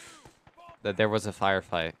 That there was a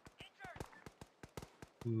firefight.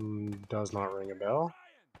 Does not ring a bell.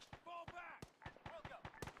 Ryan, fall back. We'll go.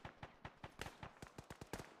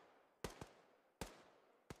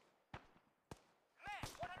 Man,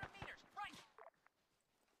 100 meters. Right.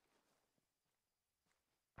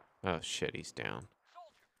 Oh shit, he's down.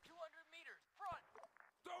 Soldier, 200 meters. Front.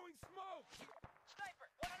 Throwing smoke. Sniper,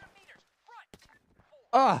 100 meters. Front.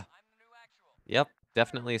 Ah! I'm the new actual. Yep,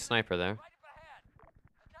 definitely a sniper there. Right up ahead.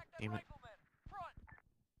 Attack that Damn it. rifleman. Front.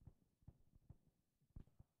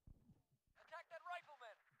 Attack that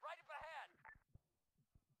rifleman. Right up ahead.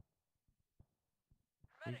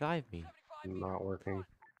 Medic, Revive me. 75 meters. Not working. Front.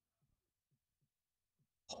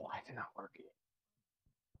 Oh, why is it not working?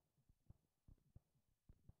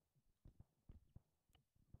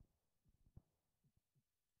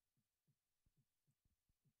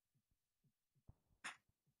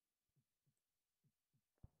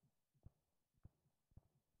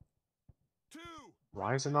 Two.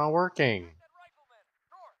 Why is it not working? Attack that rifleman.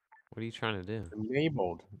 North. What are you trying to do?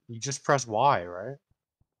 Enabled. You just press Y, right?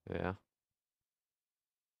 Yeah. Attack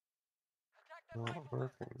that Not rifleman.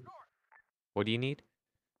 working. North. What do you need?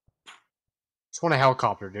 Just want a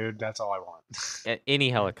helicopter, dude. That's all I want. Any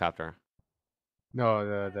helicopter.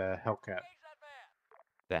 No, the Hellcat. Engage that man.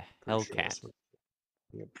 The Pretty sure Hellcat. that's what-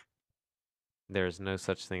 Yep. There's no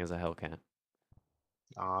such thing as a Hellcat.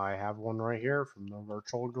 I have one right here from the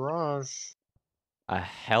virtual garage. A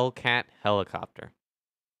Hellcat helicopter.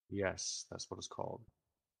 Yes, that's what it's called.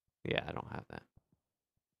 Yeah, I don't have that.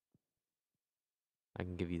 I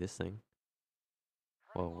can give you this thing.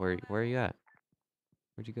 Well, where are you at?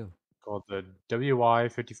 Where'd you go? Called the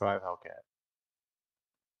WY-55 Hellcat.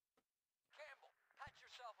 Campbell, patch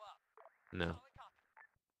yourself up. No. Solid copy.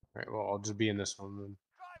 Right, well, I'll just be in this one then.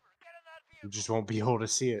 Driver, get in that You just won't be able to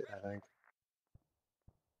see it, I think.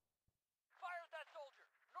 Fire at that soldier.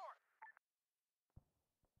 North.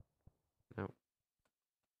 Nope.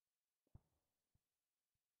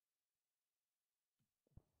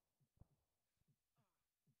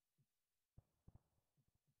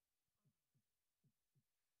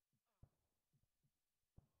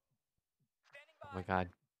 Standing Oh by. my god.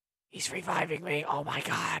 He's reviving me. Oh my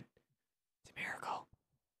god. It's a miracle.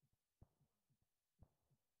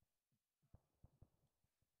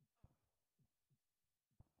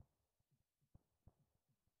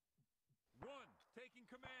 One, taking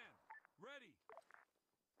command. Ready.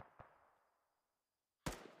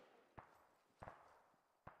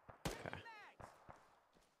 Okay.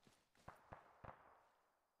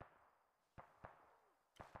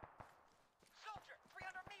 Soldier,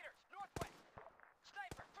 300 meters, northwest.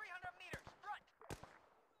 Sniper, 300 meters, front.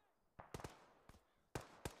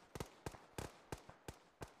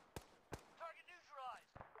 Target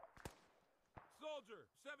neutralized. Soldier,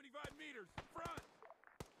 75 meters, front.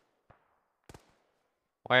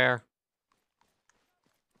 Where?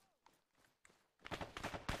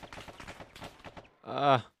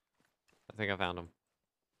 I think I found him.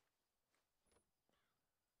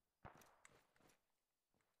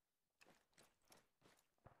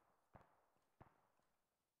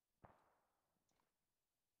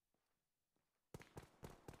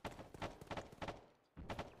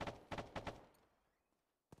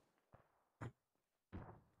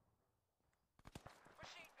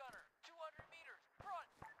 Machine gunner, 200 meters, front.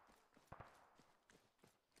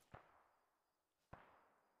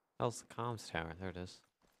 How's the comms tower? There it is.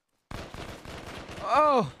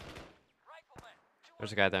 Oh! Rifleman, 200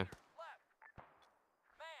 There's a guy there. meters, left.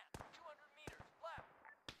 Man, 200 meters, left.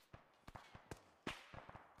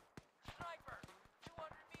 Sniper,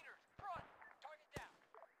 200 meters, front. Target down.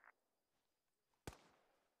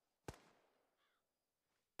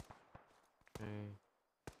 Okay.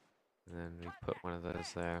 And then we put one of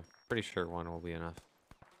those there. Pretty sure one will be enough.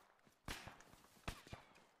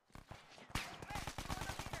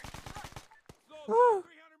 Soldier,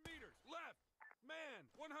 300 meters, left. Man,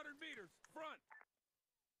 100 meters, front.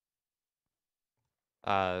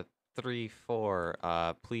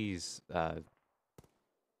 3-4. Please,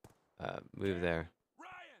 move there.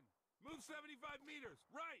 Ryan, move 75 meters,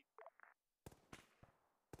 right.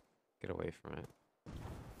 Get away from it.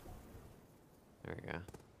 There we go.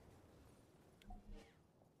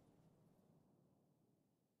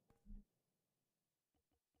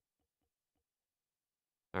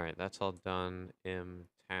 All right, that's all done.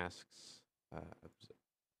 Tasks.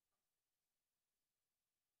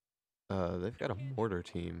 They've got a mortar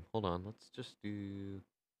team. Hold on, let's just do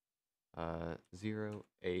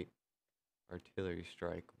 0-8 artillery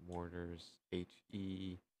strike mortars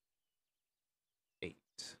HE 8.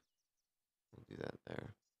 We'll do that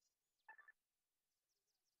there.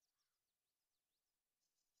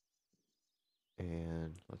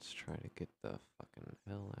 And let's try to get the fucking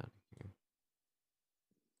hell out of here.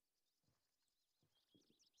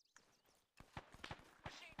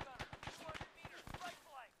 Machine gunner, 200 meters, right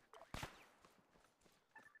flank.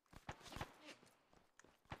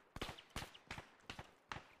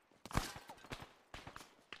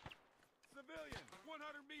 Civilian,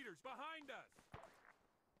 100 meters, behind us.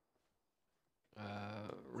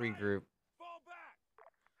 Regroup. Fall back.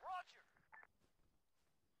 Roger.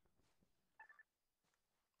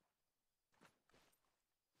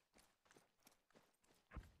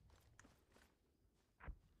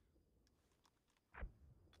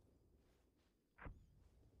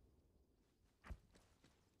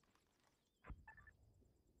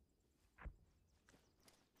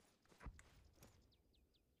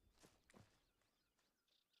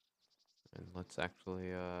 And let's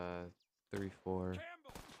actually 3-4.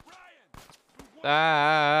 Campbell, Ryan. Move one.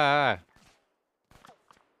 Ah!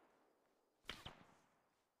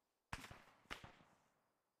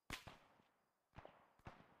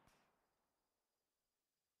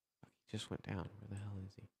 He just went down. Where the hell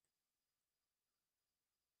is he?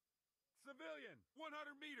 Civilian,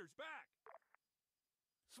 100 meters, back.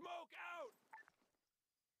 Smoke out.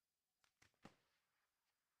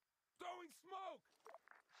 Throwing smoke.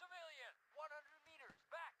 Civilian, 100 meters,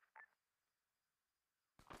 back.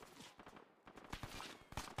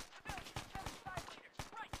 Civilian, 75 meters,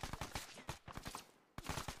 right.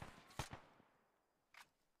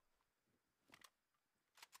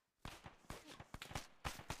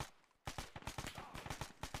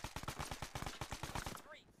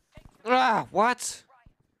 Three, take Ah! What? Ryan,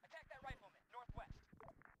 attack that rifleman, northwest.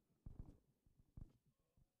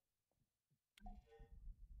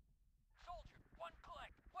 Soldier, one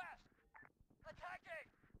collect, west. Attacking.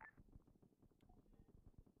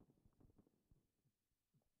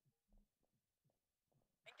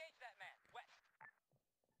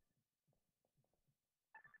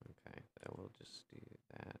 just do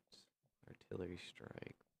that. Artillery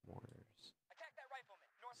strike, mortars, Attack that rifleman,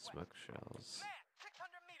 northwest. smoke shells. Man,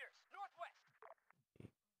 600 meters, northwest.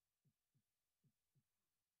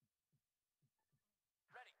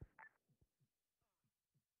 Ready.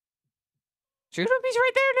 Shoot him! He's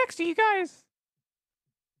right there next to you guys.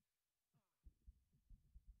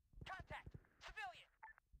 Contact. Civilian.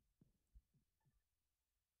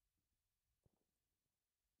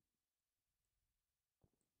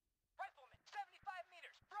 Rifleman, 75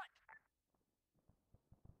 meters, front.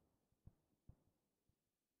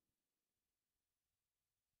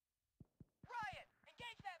 Ryan,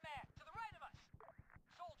 engage that man, to the right of us.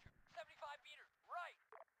 Soldier, 75 meters, right.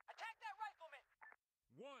 Attack that rifleman.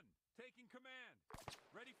 1, taking command.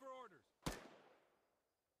 Ready for orders.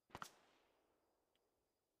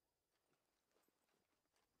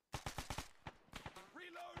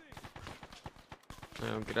 Reloading.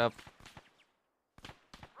 No, get up.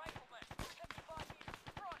 Rifleman, 75 meters,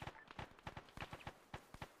 front.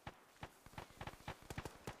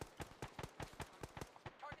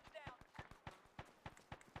 Target's down.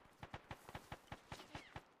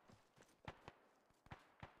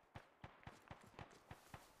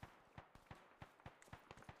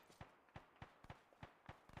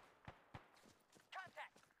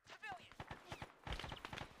 Contact. Civilian.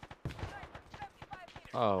 Sniper, 75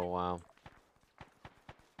 meters. Oh wow.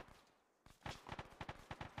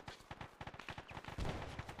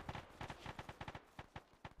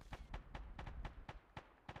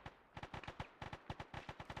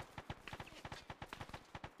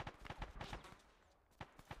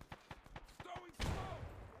 Throwing smoke.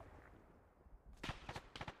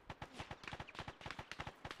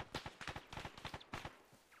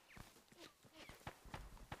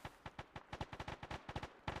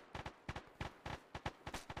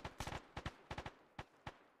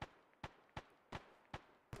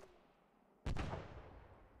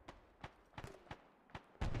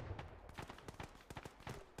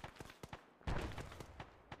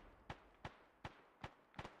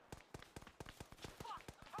 Fuck,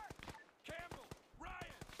 I'm hurt. Campbell,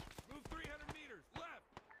 Ryan, move 300 meters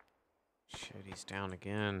left. Shit, he's down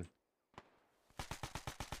again.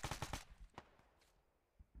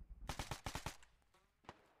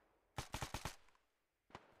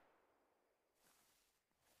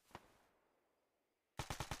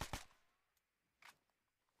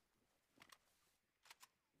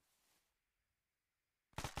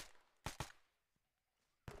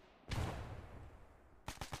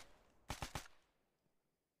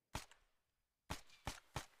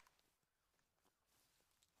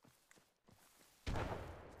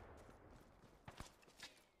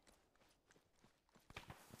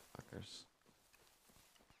 Fuckers.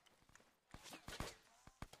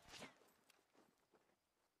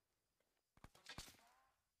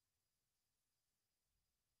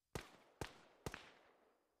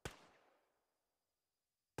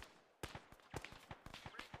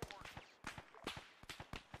 Ready for orders.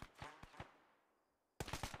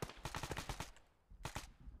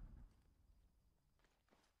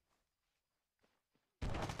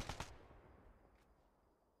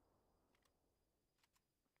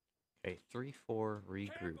 Okay, 3-4 regroup.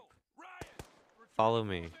 Campbell, Ryan, return Follow to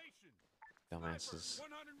me, formation. dumbasses. Sniper,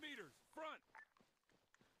 100 meters front.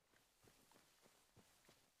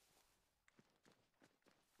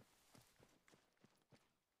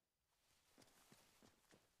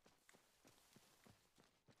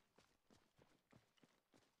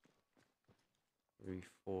 Three,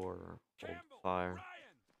 four, hold Campbell, fire,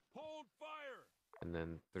 Ryan, hold fire. and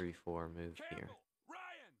then 3-4 move here. Campbell,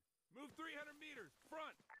 Ryan, move 300 meters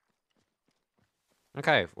front.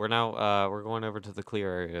 Okay, we're now we're going over to the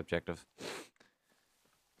clear area objective.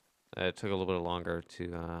 It took a little bit longer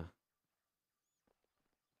to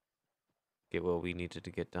get what we needed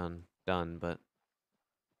to get done, but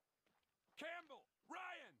Campbell,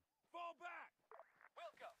 Ryan, fall back. We'll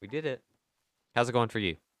go. we did it. How's it going for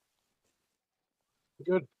you?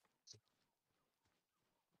 Good.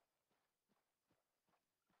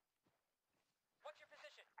 What's your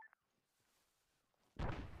position?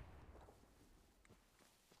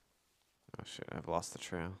 Oh shit, I've lost the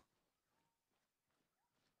trail.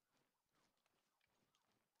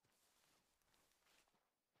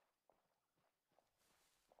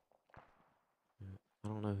 I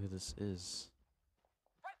don't know who this is.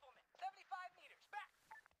 Rifleman, 75 meters, back.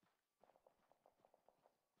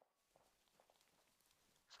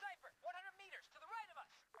 Sniper, 100 meters to the right of us.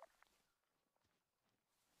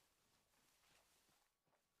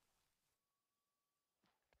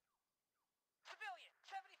 Civilian,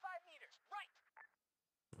 75 meters, right.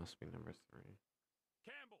 Must be number 3.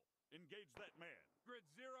 Campbell, engage that man. Grid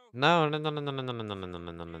 0, No, no, no, no, no, no, no, no, no, no,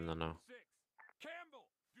 no, no, no, no, no. 6. Campbell,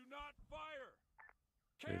 do not fire.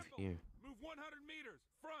 Move Campbell, here. move 100 meters.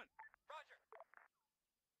 Front. Roger.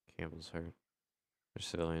 Campbell's hurt. There's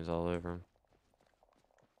civilians all over him.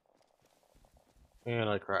 And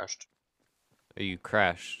I crashed. Oh, you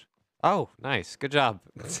crashed. Oh, nice. Good job.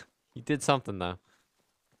 You did something, though.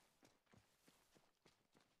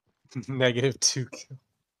 -2 kill.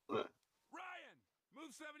 Ryan,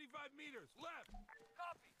 move 75 meters. Left.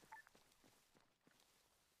 Copy.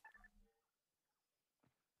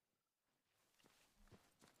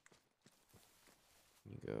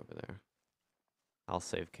 You go over there. I'll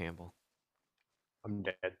save Campbell. I'm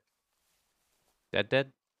dead. Dead,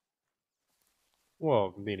 dead?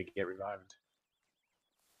 Well, need to get revived.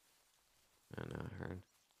 I know, I heard.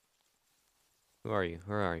 Who are you?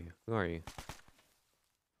 Where are you? Who are you?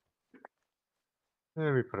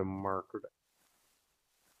 Let me put a marker.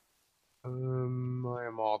 I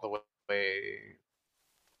am all the way.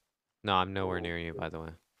 No, I'm nowhere near you, by the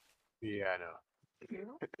way. Yeah, I know. We got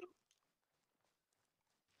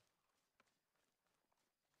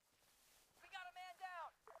a man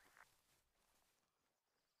down.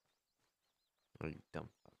 Oh, you dumb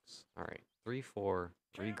fucks. Alright. 3-4.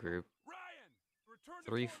 Regroup. Ryan, return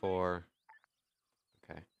to 3-4. formation.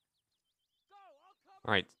 Okay. Go, I'll cover.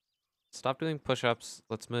 Alright. Stop doing push-ups.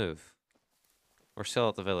 Let's move. We're still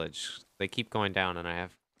at the village. They keep going down, and I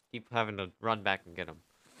keep having to run back and get them.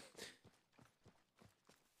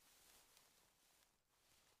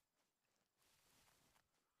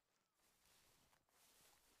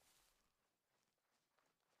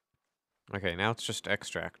 Okay, now it's just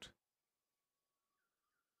extract.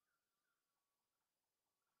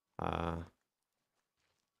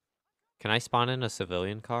 Can I spawn in a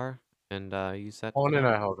civilian car and use that? On in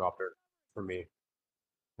a helicopter for me.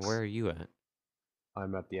 Where are you at?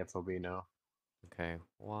 I'm at the FOB now. Okay,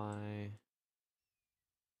 why?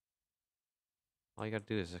 All you gotta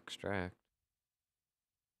do is extract.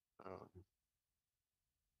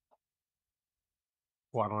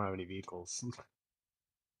 Well, I don't have any vehicles.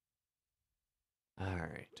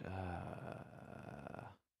 Alright,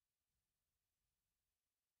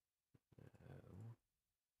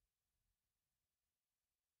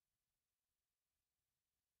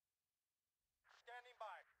 Standing by.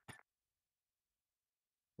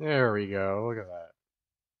 There we go. Look at that.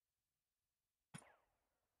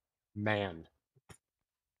 Man.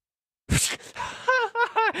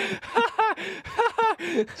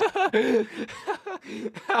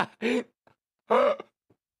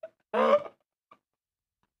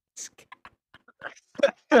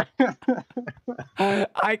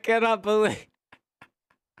 I cannot believe.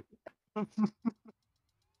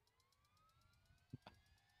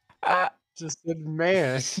 Just said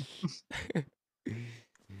man.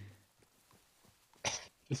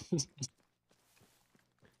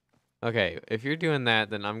 Okay, if you're doing that,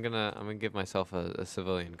 then I'm gonna give myself a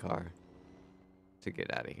civilian car to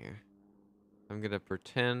get out of here. I'm gonna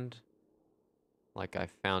pretend like I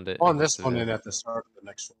found it. On in the this one and civilian- at the start of the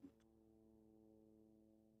next one.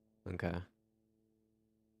 Okay.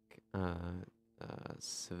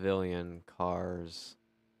 Civilian cars.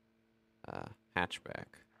 Hatchback.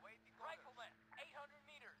 Rifleman, 800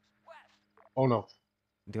 meters west. Oh no.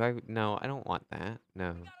 Do I? No, I don't want that.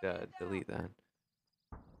 No, delete that.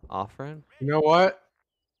 Off-road? You know what?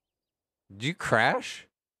 Did you crash?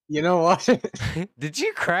 You know what? Did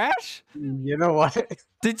you crash? You know what?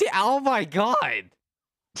 Did you? Oh my god!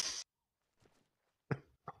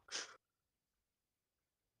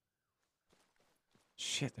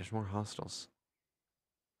 Shit, there's more hostiles.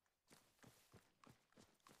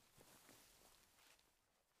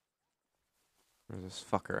 Where's this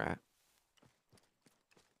fucker at?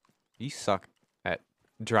 You suck at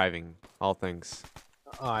driving, all things.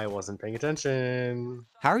 I wasn't paying attention.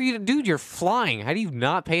 How are you, dude? You're flying. How do you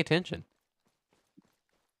not pay attention?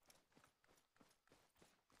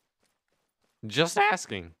 Just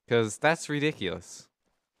asking, because that's ridiculous.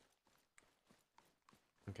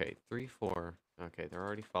 Okay, 3-4. Okay, they're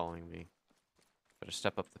already following me. Better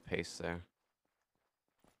step up the pace there.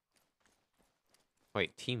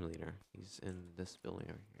 Wait, team leader. He's in this building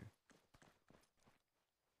over here.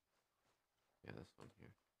 Yeah, this one here.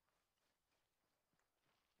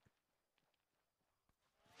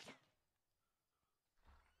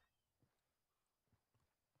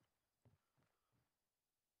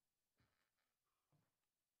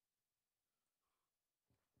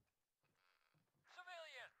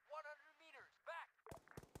 Civilian, 100 meters back.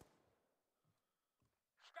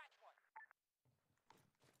 Scratch one.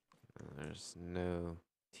 There's no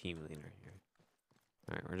team leader here.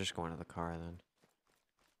 Alright, we're just going to the car then.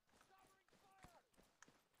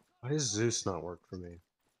 Why does Zeus not work for me?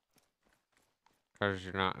 Because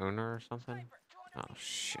you're not owner or something? Sniper, 200 Oh, meters,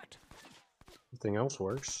 shit. Everything else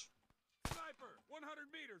works. Sniper, 100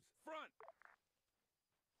 meters, front.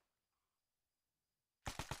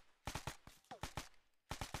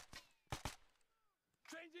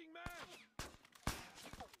 Changing mag.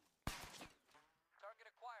 target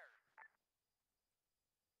acquired.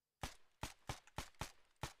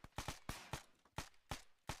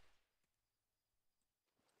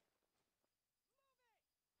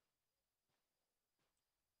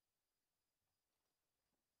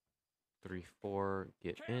 Three, four,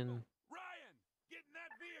 get in. Campbell, Ryan, get in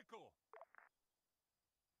that vehicle.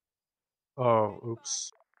 Oh,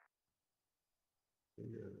 oops.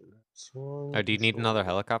 Yeah, that's one Oh, do you need another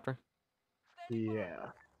control. helicopter? Standing by. Yeah.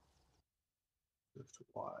 That's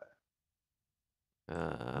why.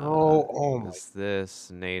 Uh, Oh my. is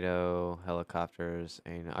this NATO helicopters?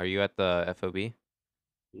 And are you at the FOB?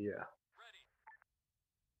 Yeah. Ready.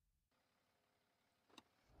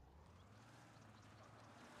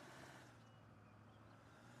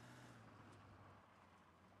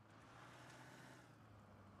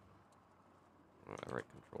 Right,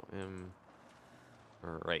 control M.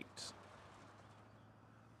 Right.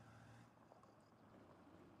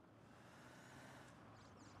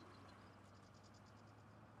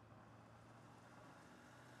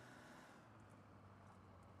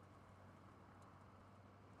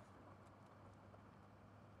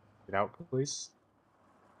 Get out, please.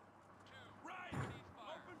 Ryan, Ceasefire.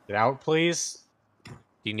 open Get fire. out, please. Do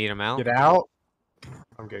you need him out? Get out.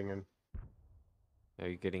 I'm getting in. Are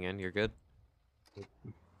you getting in? You're good? Okay.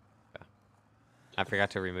 I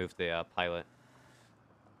forgot to remove the pilot.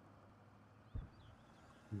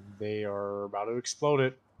 They are about to explode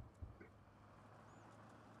it.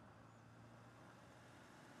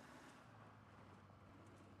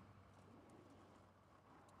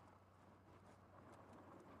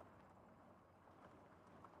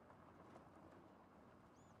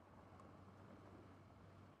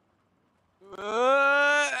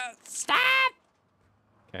 Stop!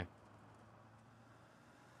 Okay.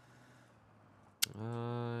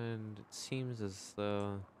 And it seems as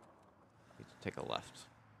though we need to take a left.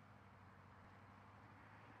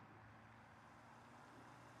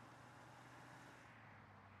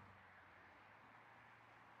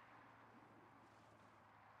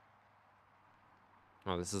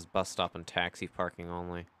 Oh, this is bus stop and taxi parking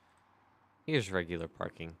only. Here's regular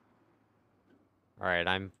parking. All right,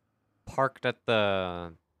 I'm parked at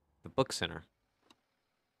the book center.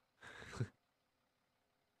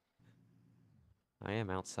 I am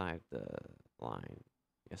outside the line.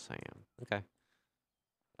 Yes, I am. Okay.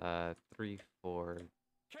 3, 4, Campbell,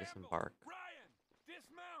 disembark. Ryan,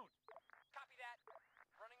 dismount. Copy that.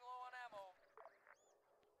 Running low on ammo.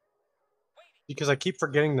 Waiting. Because I keep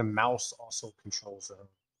forgetting the mouse also controls them.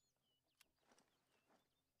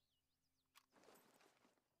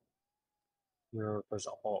 There's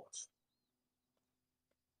a halt.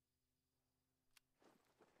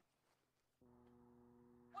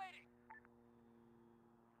 Waiting.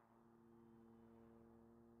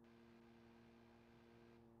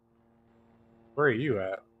 Where are you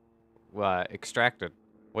at? Extracted.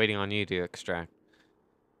 Waiting on you to extract.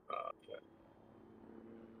 Okay.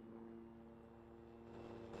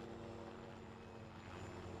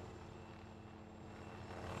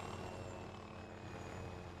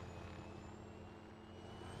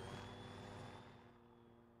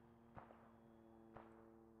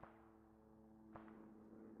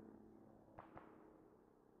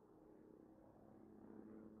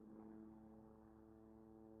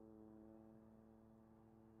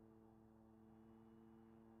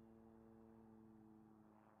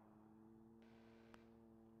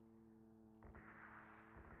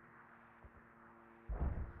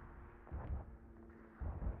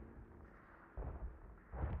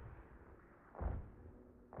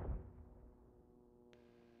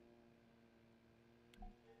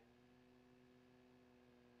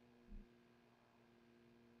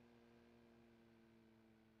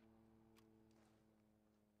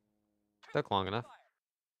 Took long enough.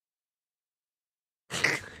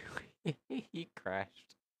 He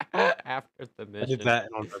crashed after the I did mission. that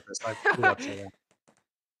on purpose. I flew upside down.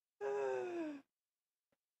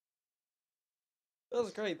 That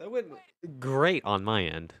was great. That went great on my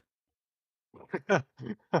end.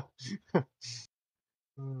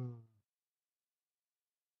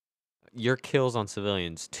 Your kills on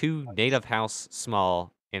civilians: 2 native house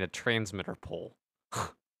small and a transmitter pole.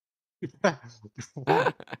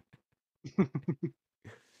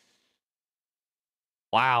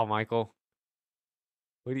 Wow, Michael.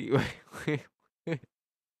 What do you?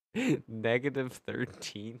 Negative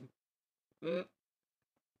 13.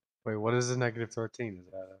 Wait, what is the negative 13?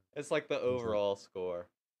 Is that It's like the overall score.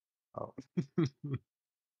 oh.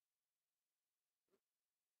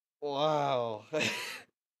 Wow.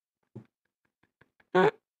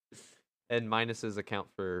 And minuses account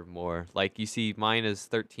for more. Like you see, mine is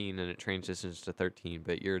 13 and it transitions to 13,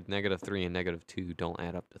 but your -3 and -2 don't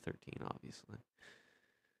add up to 13, obviously.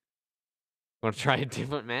 Want to try a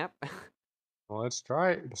different map? Well, let's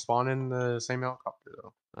try it. Spawn in the same helicopter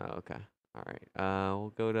though. Oh, okay. All right.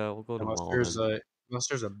 We'll go to Unless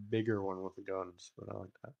there's Malden. a bigger one with guns, but I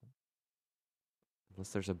like that.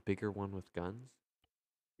 Unless there's a bigger one with guns.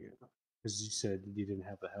 Yeah, because you said you didn't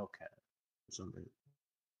have a Hellcat or something.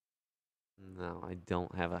 No, I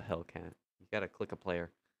don't have a Hellcat. You gotta click a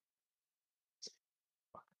player.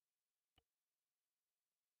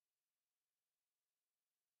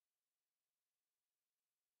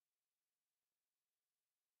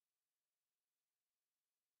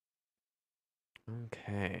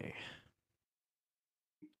 Okay.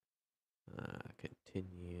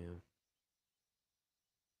 Continue.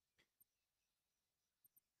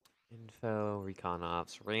 Info, recon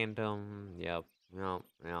ops, random. Yep.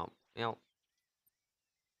 Yep.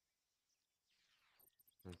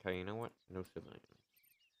 Okay, you know what? No civilian.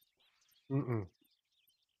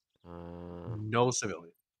 No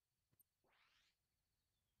civilian.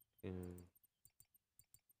 Mm,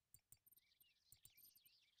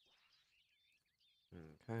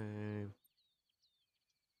 okay.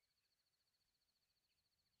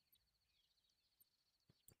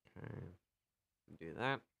 Okay. Do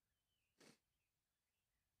that.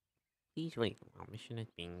 Please wait while mission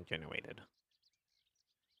is being generated.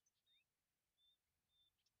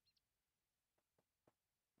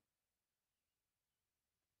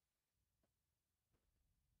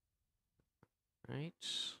 Right.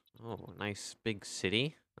 Oh, nice big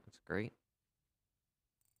city. That's great.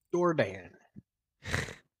 Jordan.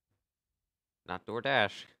 Not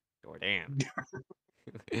DoorDash. Jordan.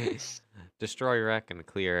 Destroy wreck and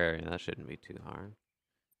clear area. That shouldn't be too hard.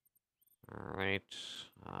 All right.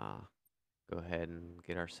 Go ahead and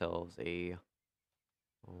get ourselves a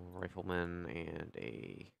rifleman and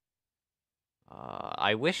a.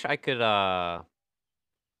 I wish I could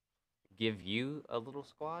give you a little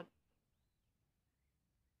squad.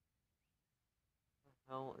 What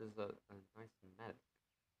the hell is a nice medic?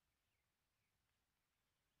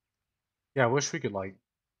 Yeah, I wish we could like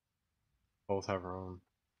both have our own.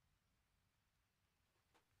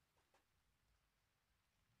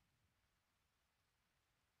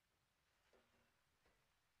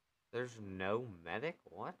 There's no medic?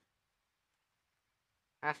 What?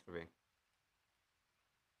 Has to be.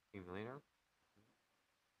 Team leader?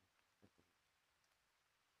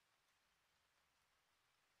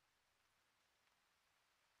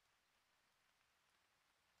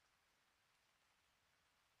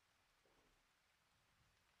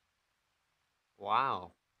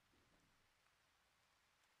 Wow.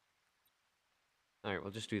 All right,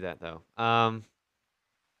 we'll just do that though. I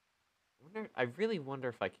really wonder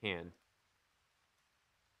if I can.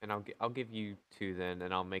 And I'll give you two then,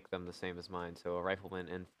 and I'll make them the same as mine. So a rifleman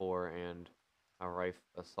N4 and a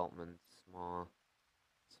assaultman small.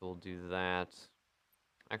 So we'll do that.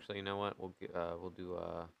 Actually, you know what? We'll do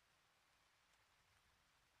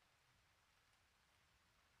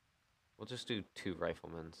we'll just do two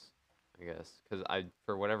riflemen, I guess, because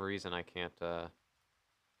for whatever reason I can't.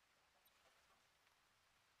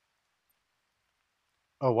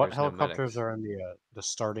 Oh, what There's no helicopters medics. are in the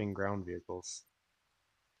starting ground vehicles?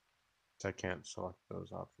 I can't select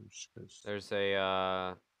those options because There's a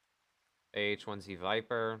AH-1Z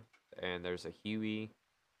Viper, and there's a Huey.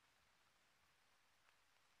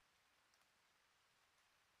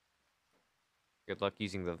 Good luck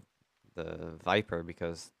using the Viper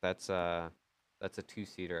because that's a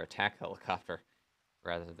two-seater attack helicopter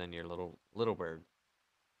rather than your little bird.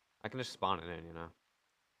 I can just spawn it in, you know.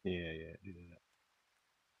 yeah, do that.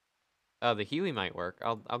 Oh, the Huey might work.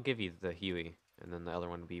 I'll give you the Huey, and then the other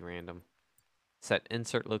one will be random. Set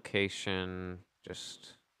insert location.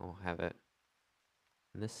 Just we'll have it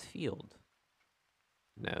in this field.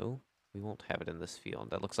 No, we won't have it in this field.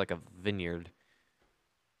 That looks like a vineyard.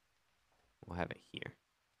 We'll have it here.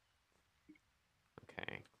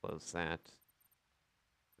 Okay, close that.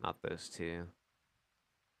 Not those two.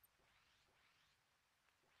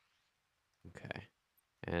 Okay.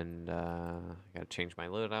 And I gotta change my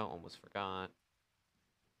loadout, almost forgot.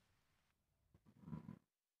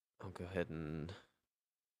 I'll go ahead and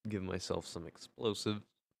give myself some explosives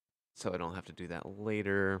so I don't have to do that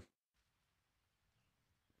later.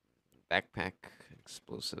 Backpack,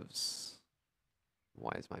 explosives,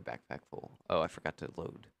 Why is my backpack full? Oh, I forgot to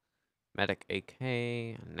load. Medic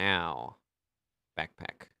AK. Now.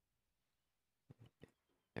 Backpack.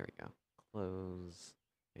 There we go. Close.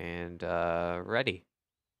 And ready.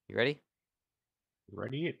 You ready?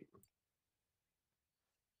 Ready?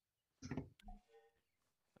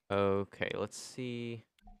 Okay, let's see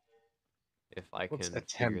if I Let's can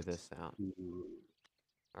figure attempt this out. to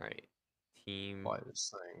All right. Team. apply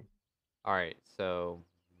this thing. All right, so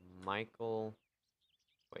Michael.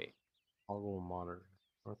 Wait. Toggle monitor.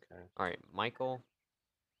 Okay. All right, Michael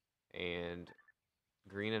and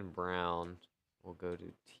Green and Brown will go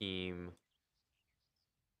to team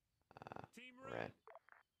Team red. red.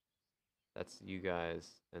 That's you guys,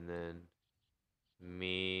 and then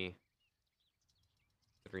me,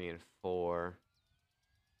 3 and 4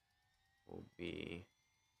 will be.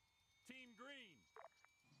 Team green.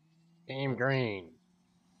 Team green.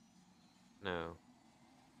 No.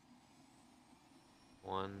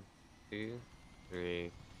 1, 2,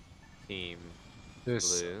 3. Team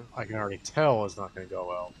This, blue. I can already tell, is not going to go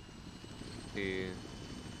well. 2.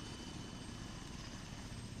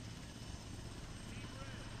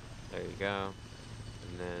 There you go.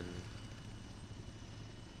 And then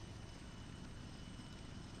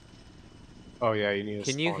Oh yeah, you need to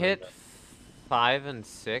can you spawn in hit there. 5 and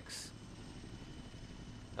 6?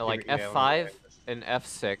 Like Yeah, let me go F5 ahead and just- and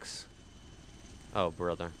F6. Oh,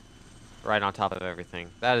 brother. Right on top of everything.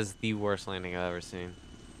 That is the worst landing I've ever seen.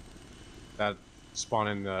 that spawn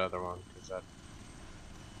in the other one, because that.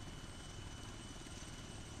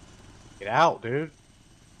 Get out, dude.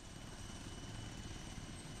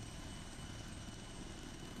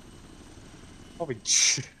 Probably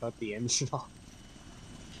shut the engine off.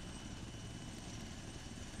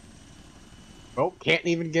 Oh, can't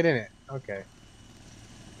even get in it. Okay.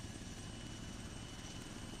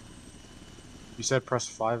 You said press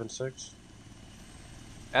 5 and 6?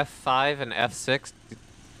 F5 and F6.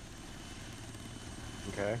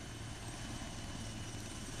 Okay.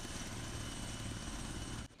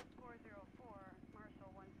 404,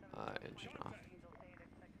 Marshall 171. Engine off. Angel State,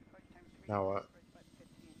 expected approach time 3 Now what?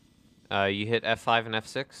 15. You hit F5 and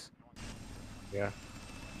F6. Yeah.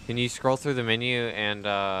 Can you scroll through the menu and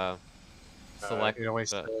select It only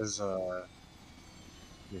the... says, let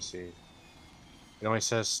me see. It only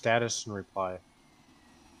says status and reply.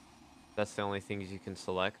 That's the only things you can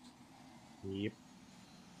select. Yep.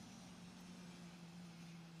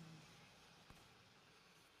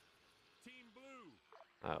 Team blue.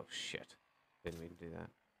 Oh, shit. Didn't mean to do that.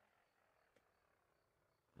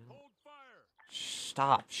 Hold fire.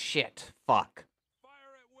 Stop. Shit. Fuck. Fire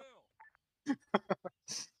at will.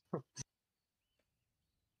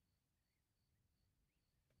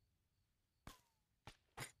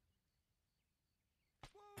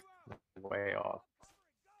 Move out. Way off.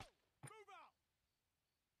 Move out.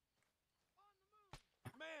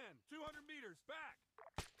 Man, 200 meters back.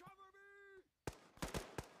 Cover me.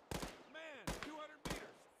 Man, 200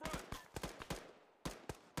 meters front.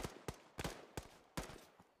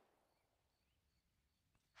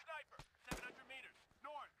 Sniper, 700 meters,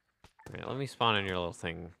 north. Alright, let me spawn in your little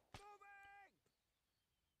thing.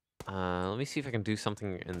 Let me see if I can do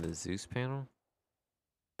something in the Zeus panel.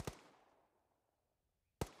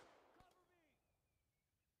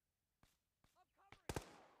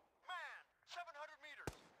 Man, 700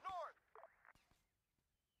 meters, north.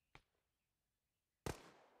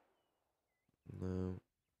 No.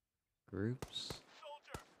 Groups.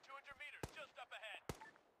 Soldier, 200 meters, just up ahead.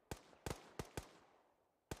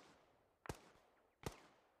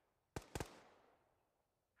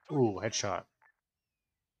 Ooh, headshot.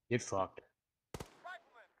 Get fucked.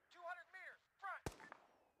 Rifleman, 200 meters, front.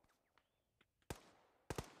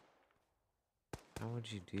 How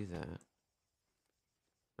would you do that?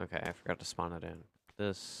 Okay, I forgot to spawn it in.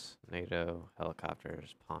 This, NATO,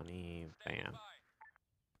 helicopters, Pawnee, bam. Stand by.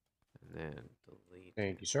 And then delete. Thank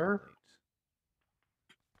and you, sir.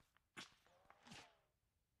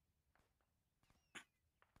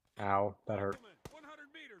 delete. Ow, that hurt. Rifleman,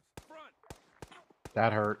 100 meters front.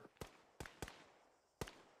 That hurt.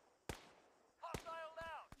 Hostile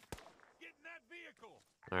down. Get in that vehicle.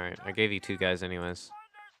 Alright, I gave you 2 guys anyways.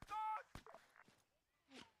 Understood.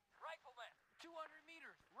 Rifleman, 200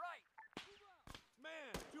 meters, right.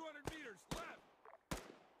 Man, 200 meters left.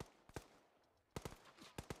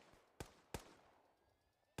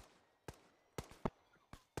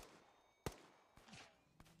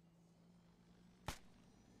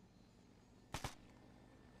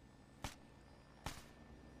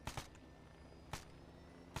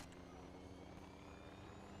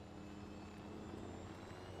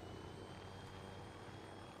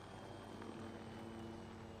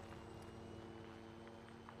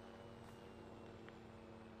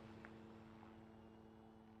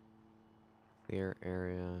 Clear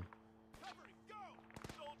area.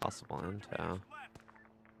 Possible intel.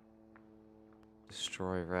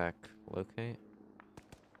 Destroy wreck. Locate.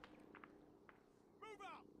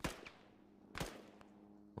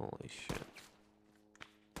 Holy shit.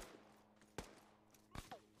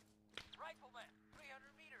 Rifleman, 300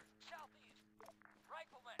 meters, southeast.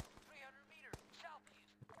 Rifleman, 300 meters, southeast.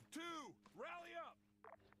 2, rally up.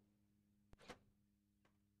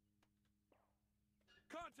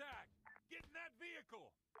 Contact. Get in that vehicle.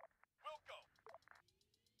 Wilco.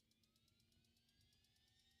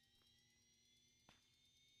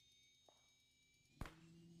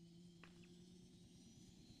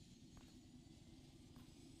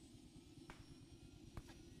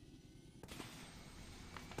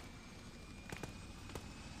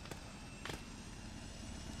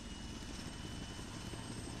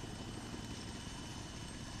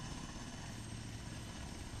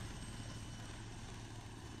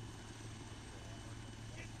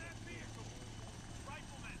 Get in that vehicle.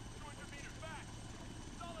 Rifleman, 200 meters back.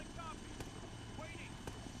 Solid copy. Waiting.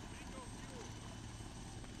 Bingo fuel.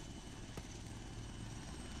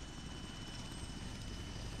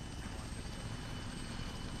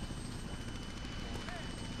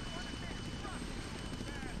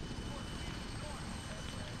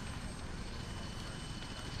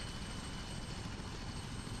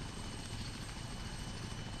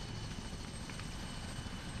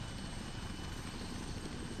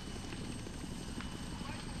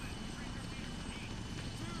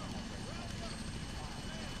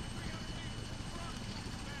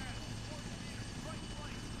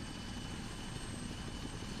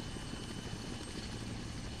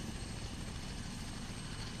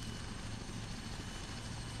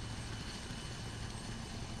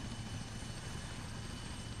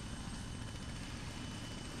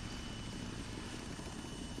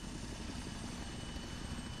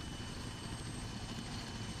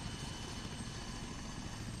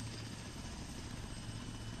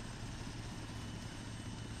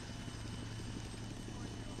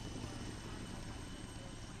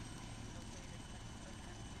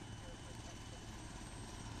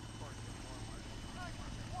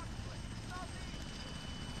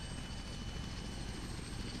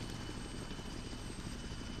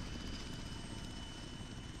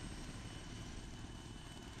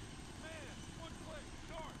 Man, 1 click,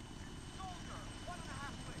 north. Soldier,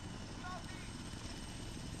 1.5 clicks. Southeast.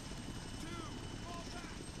 2, fall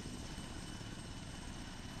back.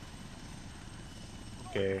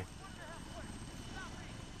 Okay. 1.5 clicks.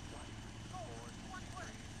 Southeast. Soldier, 1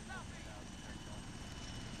 click. Southeast.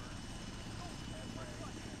 Soldier,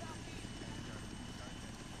 1 click. Southeast.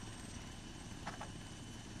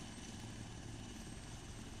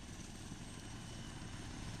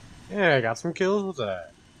 Yeah, I got some kills with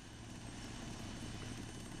that.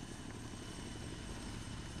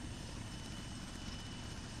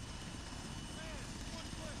 Man, 1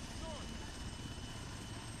 click, north.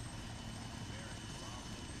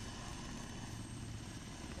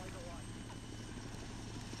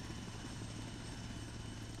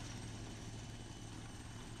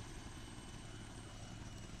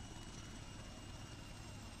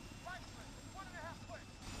 Rifleman, 1.5 clicks.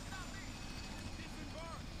 Southeast.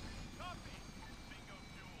 Disembark. Copy. Bingo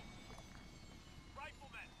fuel.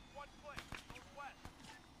 Rifleman, 1 click. Northwest.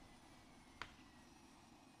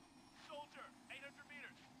 Soldier, 800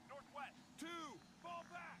 meters. Northwest. 2, fall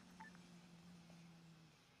back.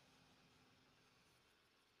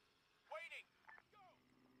 Waiting.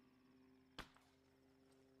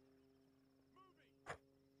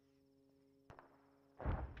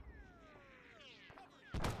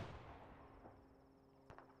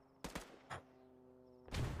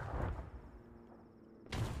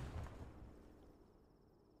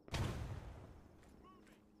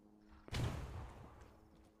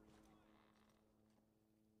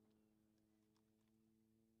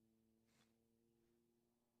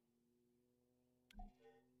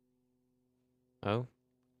 Oh?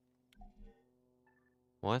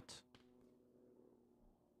 What?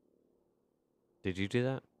 Did you do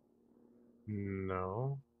that?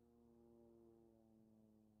 No.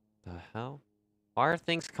 The hell? Why are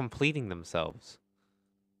things completing themselves?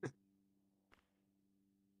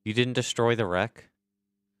 You didn't destroy the wreck?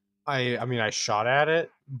 I mean, I shot at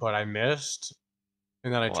it, but I missed.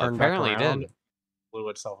 And then I Well, turned back apparently it around, did. blew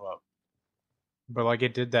itself up. But like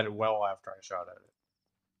it did that well after I shot at it.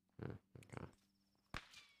 Hmm, okay.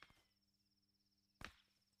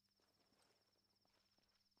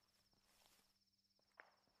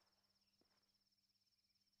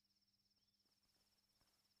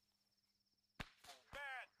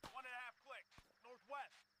 Bad, 1.5 clicks.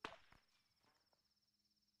 Northwest.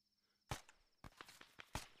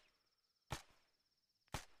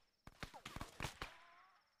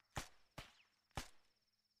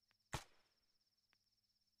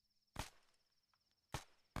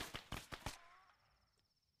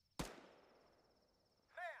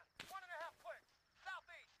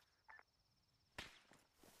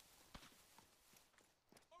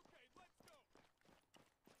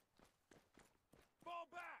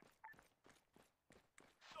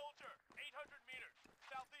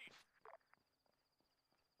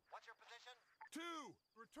 What's your position? 2,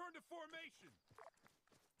 return to formation.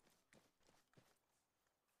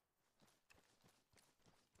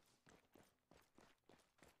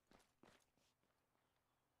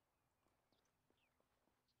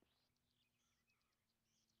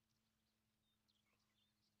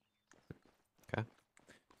 Okay.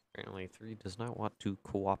 Apparently 3 does not want to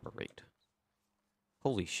cooperate.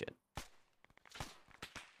 Holy shit.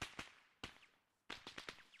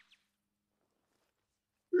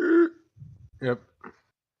 Yep.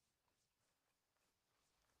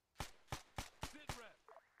 Sit rep.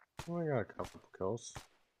 Oh, I got a couple kills.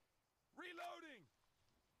 Reloading.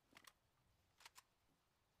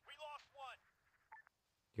 We lost one.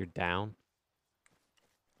 You're down?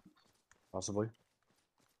 Possibly.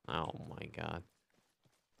 Oh my god.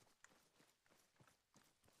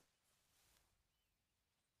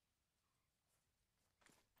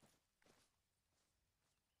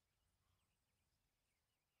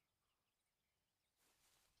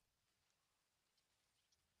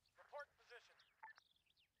 Report position.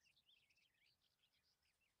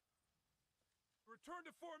 Return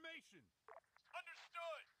to formation.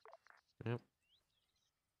 Understood. Yep.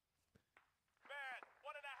 Man,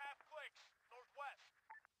 1.5 clicks. Northwest.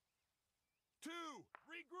 2,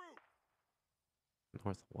 regroup.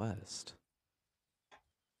 Northwest.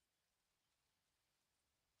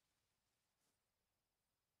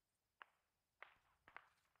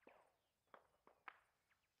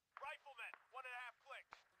 Rifleman, 1.5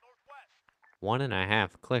 clicks. Northwest.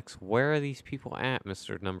 1.5 clicks. Where are these people at,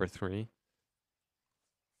 Mr. Number 3?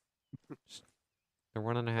 They're 1.5 They're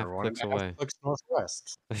one and clicks a half away. clicks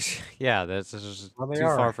northwest. Yeah, that's just Well, they too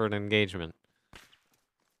far are. for an engagement.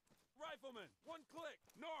 Rifleman, 1 click,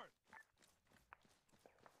 north.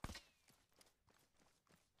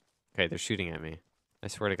 Okay, they're shooting at me. I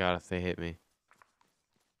swear to God if they hit me.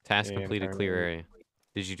 Task And completed, clear apparently, area.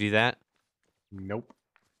 Did you do that? nope.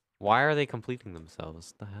 Why are they completing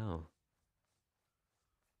themselves? What the hell?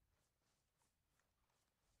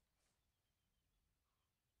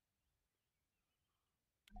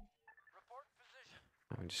 Report position.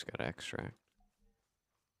 I just gotta extract.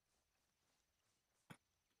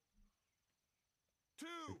 2,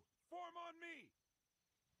 form on me.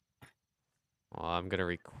 Well, I'm gonna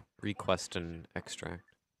request an extract.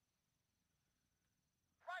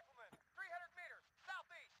 Rifleman, 300 meters.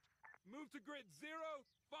 Southeast. Move to grid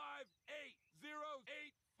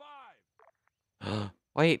 058085.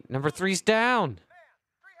 Wait, number 3's down! Man,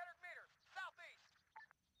 300 meters. Southeast.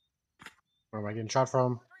 Where am I getting shot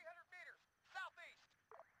from? 300 meters. Southeast.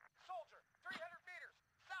 Soldier, 300 meters.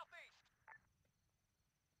 Southeast.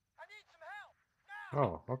 I need some help. Now.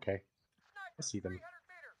 Oh, okay. I Sniper, see them. 300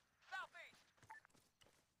 meters. Southeast.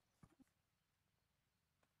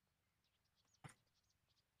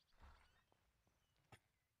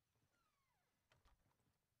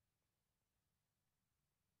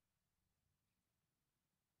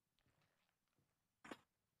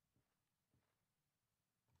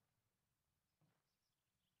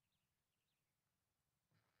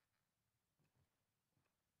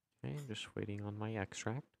 Okay, I'm just waiting on my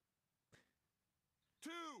extract. 2,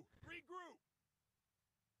 regroup.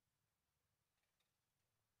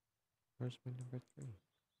 Where's my number 3?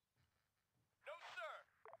 No, sir.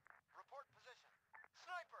 Report position.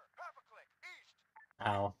 Sniper, half a click. East.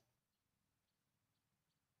 Ow.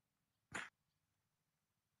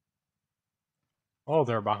 Oh,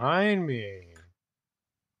 they're behind me.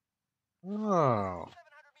 Oh.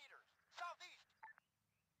 700 meters. Southeast.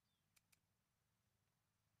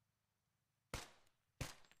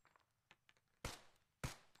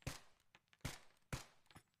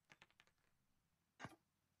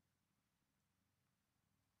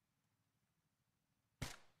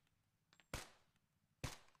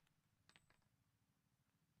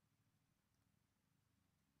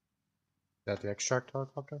 Is that the extract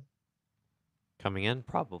helicopter? Coming in?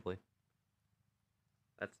 Probably.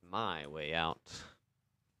 That's my way out.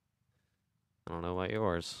 I don't know about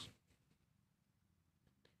yours.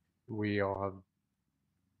 We all have.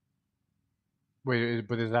 Wait,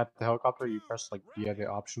 but is that the helicopter you press like via the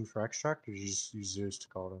option for extract, or you just use Zeus to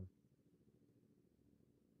call it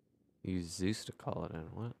in? Use Zeus to call it in.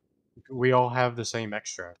 What? We all have the same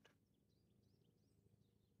extract.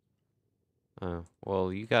 Oh,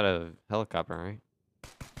 well, you got a helicopter, right?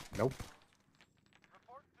 Nope.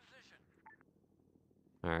 Report position.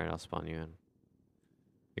 Alright, I'll spawn you in.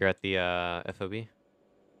 You're at the FOB?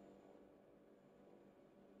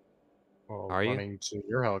 Well, Are you? running to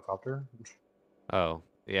your helicopter. Oh,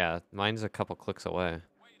 yeah, mine's a couple clicks away.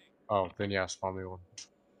 Oh, then yeah, spawn me one.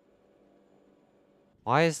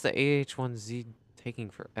 Why is the AH-1Z taking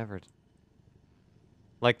forever?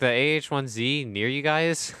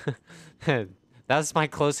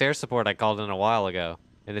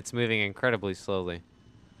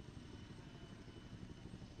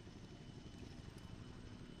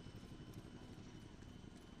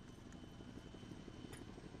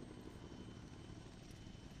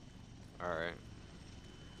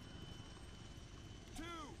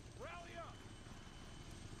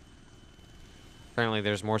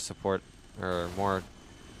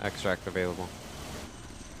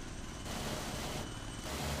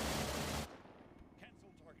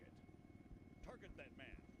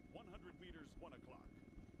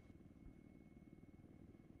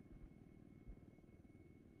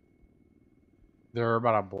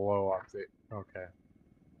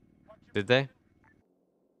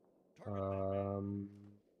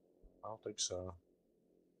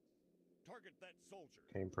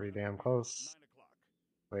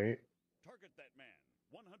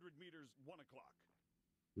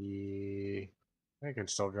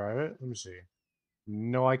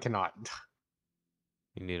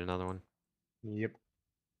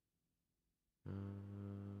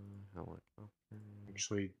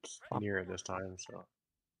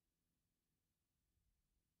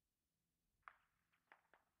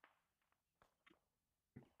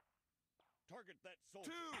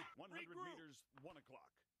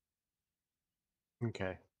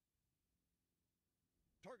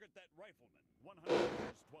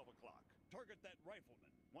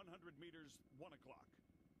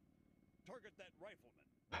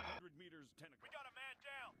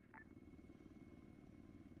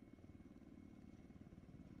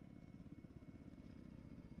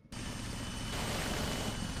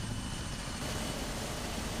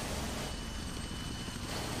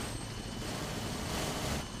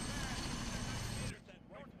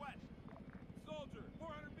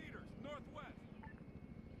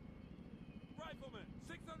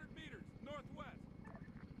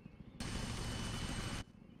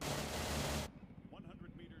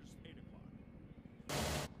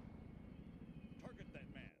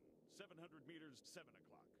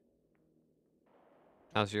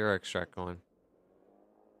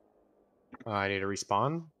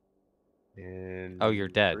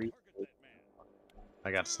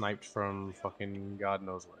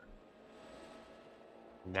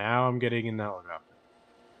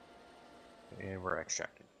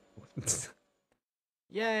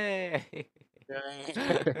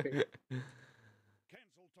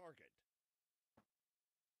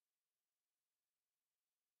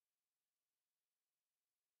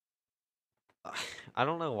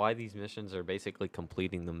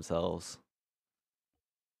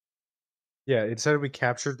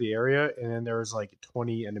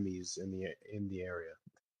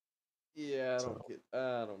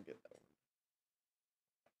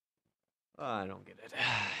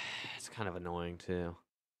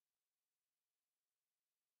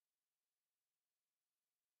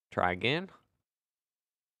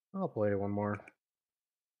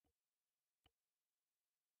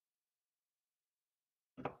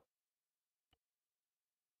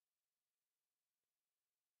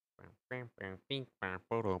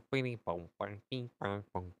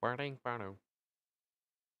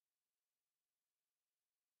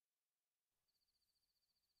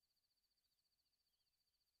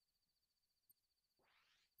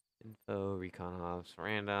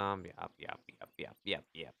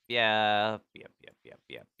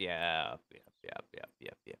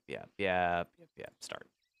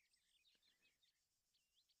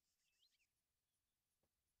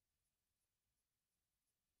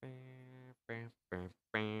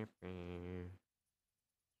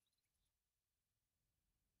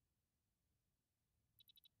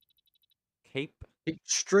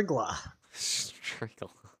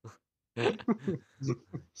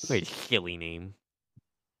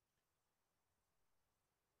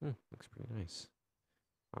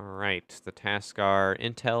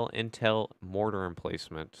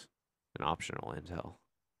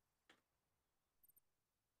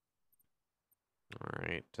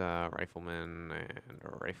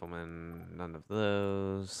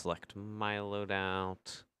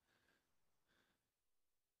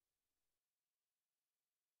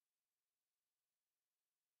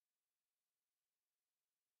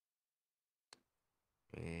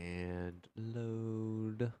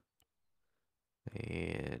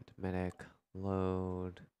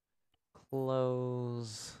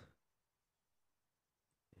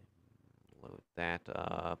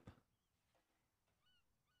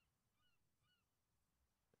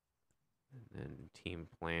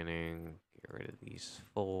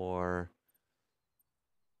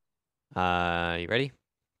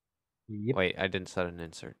 Yep. Wait, I didn't set an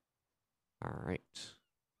insert. All right.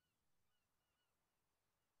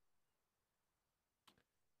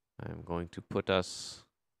 I'm going to put us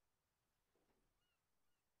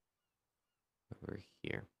over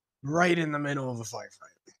here. Right in the middle of a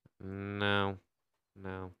firefight. No.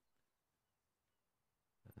 No.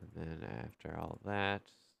 And then after all that,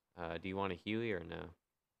 do you want a Huey or no?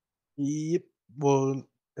 Yep. Well,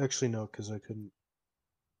 actually, no, because I couldn't.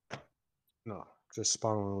 No, just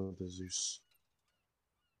spawn one with the Zeus.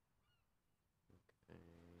 Okay,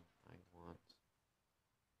 I want.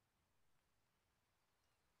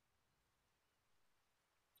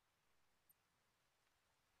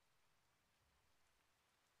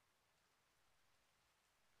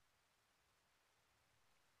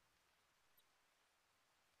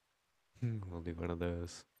 We'll do one of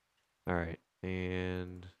those. All right,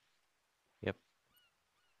 and yep,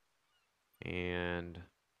 and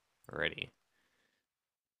ready.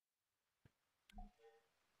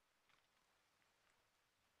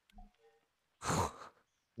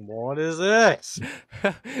 What is this?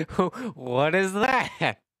 What is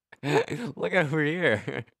that? Look over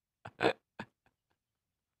here.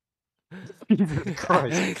 Jesus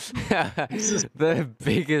Christ. The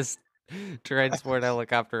biggest transport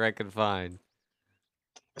helicopter I could find.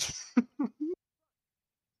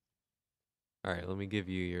 All right, let me give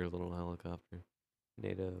you your little helicopter.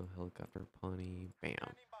 NATO helicopter Pawnee. Bam.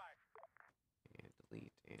 And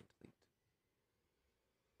delete and delete.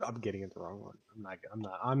 I'm getting it the wrong one.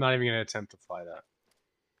 I'm not even gonna attempt to fly that.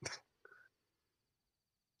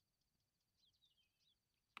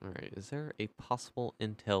 All right, is there a possible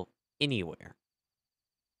intel anywhere?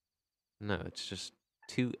 No, it's just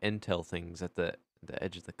two intel things at the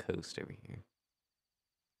edge of the coast over here.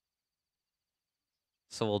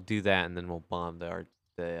 So we'll do that, and then we'll bomb the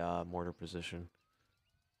mortar position.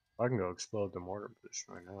 I can go explode the mortar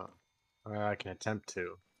position right now. I can attempt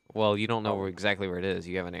to. Well, you don't know Oh. exactly where it is.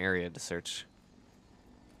 You have an area to search.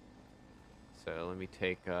 So let me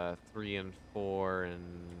take 3 and 4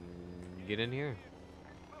 and get in here.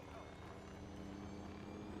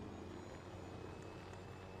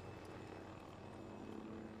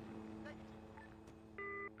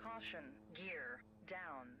 Caution, gear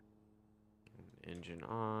down. Engine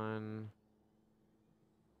on.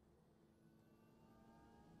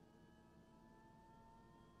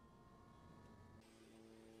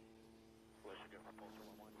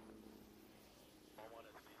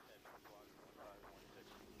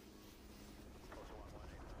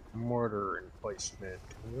 Mortar emplacement.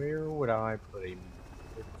 Where would I put a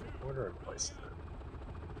mortar emplacement?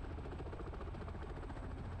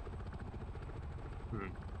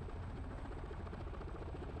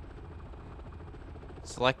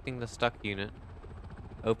 Selecting the stuck unit.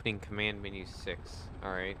 Opening command menu 6.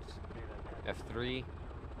 Alright. F3.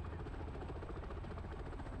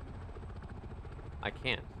 I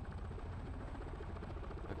can't.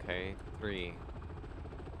 Okay, 3.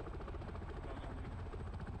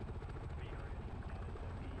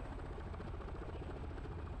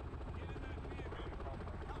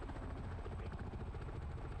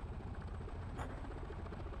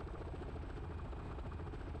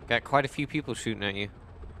 Got quite a few people shooting at you.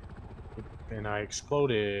 And I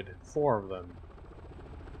exploded 4 of them.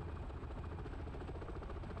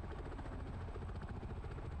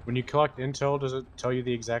 When you collect intel, does it tell you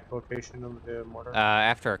the exact location of the mortar?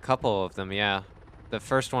 After a couple of them, yeah. The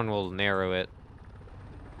first one will narrow it.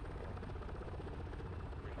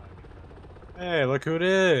 Hey, look who it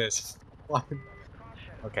is! Caution,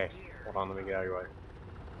 Okay, gear. hold on, let me get out of your way.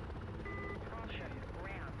 Caution,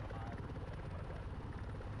 ramp.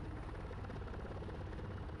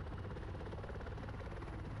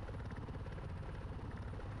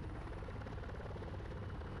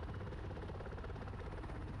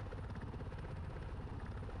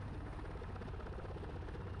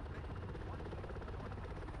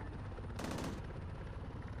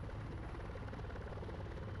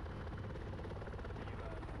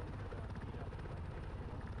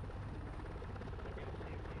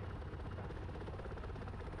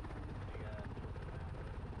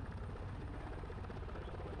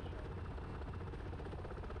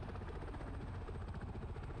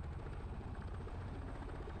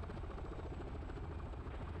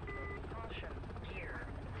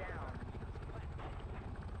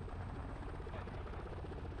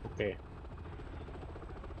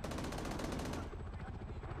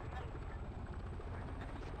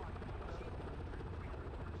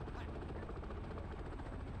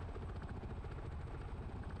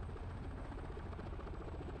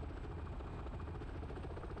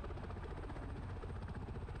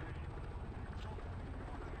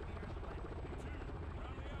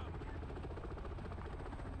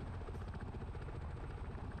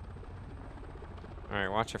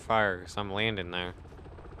 Alright, watch your fire, because I'm landing there.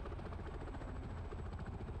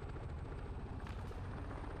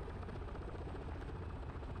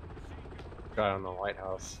 Guy on the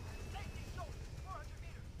lighthouse.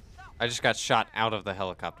 I just got shot out of the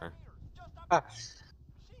helicopter. Ah,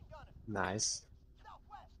 nice.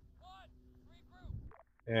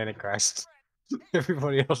 And it crashed.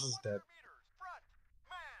 Everybody else is dead.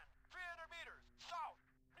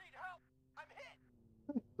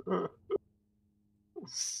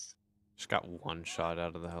 Just got one shot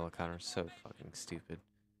out of the helicopter. So fucking stupid.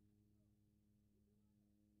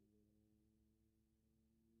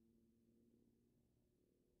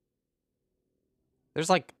 There's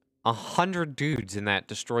like 100 dudes in that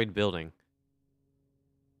destroyed building.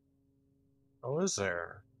 Oh, is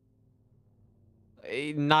there?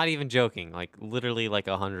 Not even joking. Like, literally like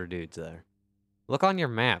 100 dudes there. Look on your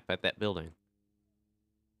map at that building.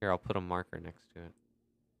 Here, I'll put a marker next to it.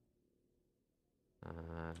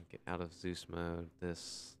 Get out of Zeus mode.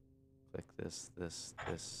 This. Click this.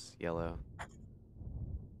 Yellow.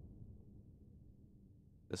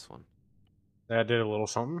 This one. That did a little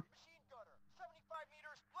something.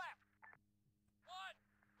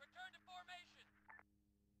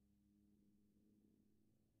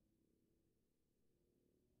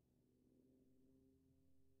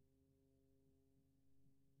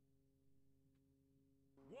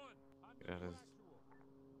 Get out of...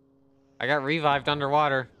 I got revived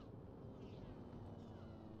underwater.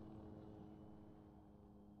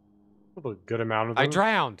 A good amount of I them.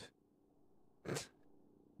 drowned.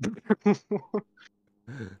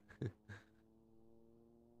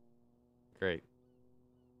 Great.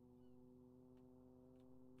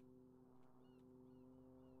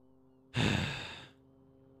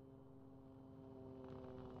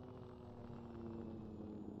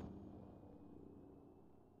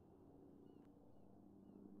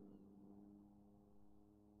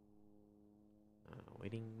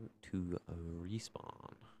 Waiting to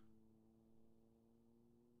respawn.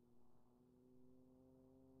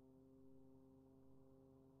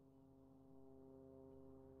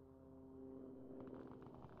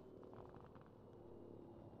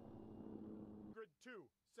 Grid 2,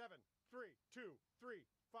 7, 3, 2, 3,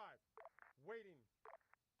 5. Waiting.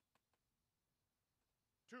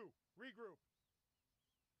 2, regroup.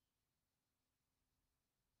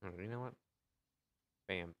 Oh, you know what?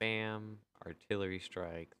 Bam, bam. Artillery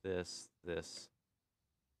strike. This.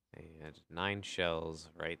 And 9 shells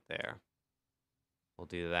right there. We'll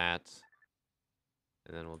do that.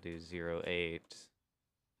 And then we'll do 08.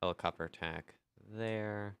 Helicopter attack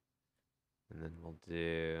there. And then we'll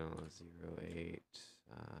do 08.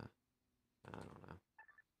 I don't know.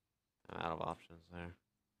 I'm out of options there.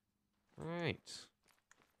 Alright.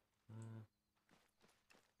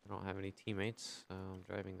 I don't have any teammates, so I'm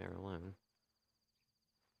driving there alone.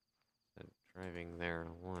 Driving there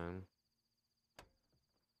alone.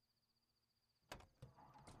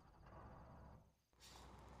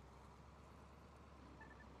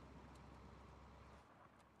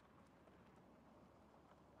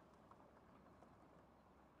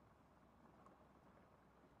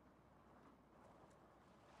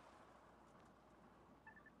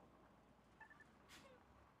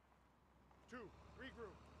 Two,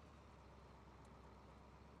 regroup.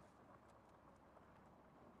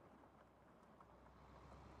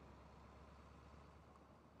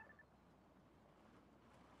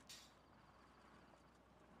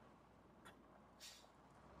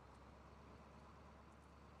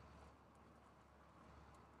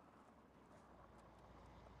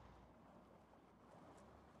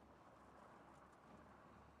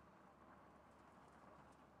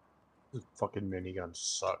 This fucking minigun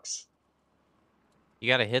sucks. You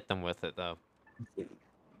gotta hit them with it, though.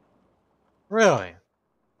 Really?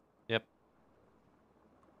 Yep.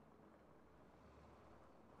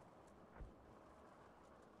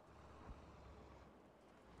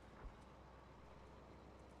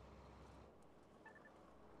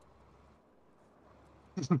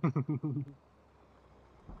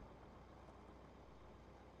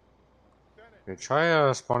 Okay,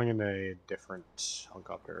 try spawning in a different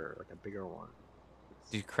helicopter, like a bigger one.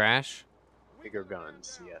 Did you crash? Bigger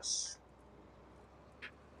guns, yes.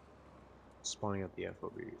 Spawning at the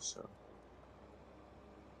FOB, so.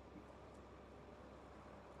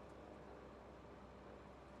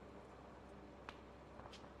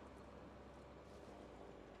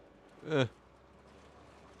 Ugh.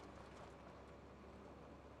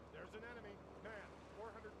 There's an enemy. Man,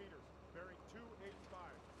 400 meters. Bearing 285.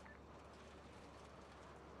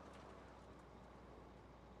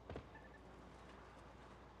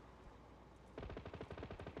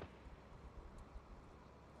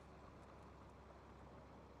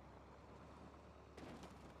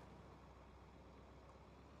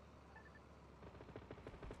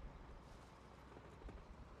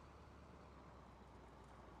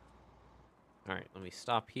 Alright, let me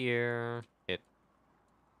stop here. Hit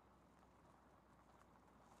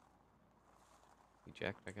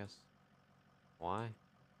eject, I guess. Why?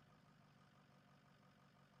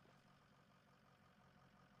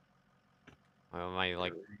 Why am I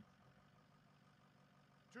like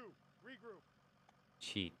 2, regroup.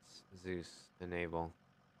 cheats? Zeus, enable.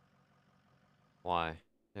 Why?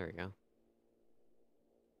 There we go.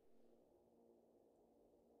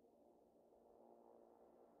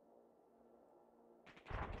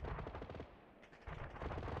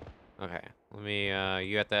 Okay, let me,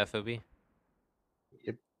 you at the FOB?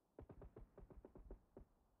 Yep.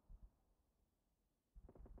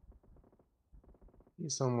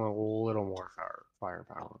 Need some a little more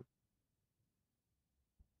firepower.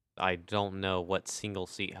 I don't know what single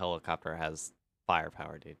seat helicopter has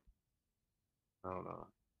firepower, dude. I don't know.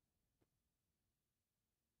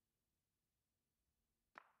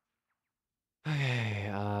 Okay,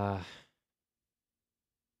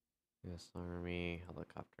 yes, Army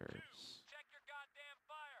helicopters. Check your goddamn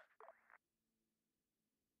fire.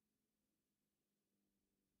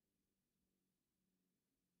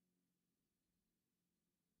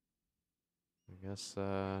 I guess,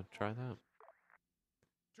 try that.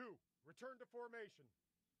 2, return to formation.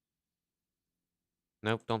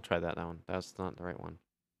 Nope, don't try that one. That's not the right one.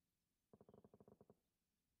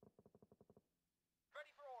 Ready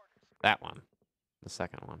for orders. That one. The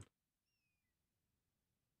second one.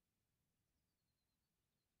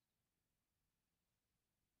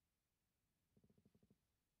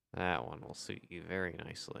 That one will suit you very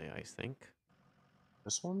nicely, I think.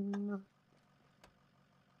 This one?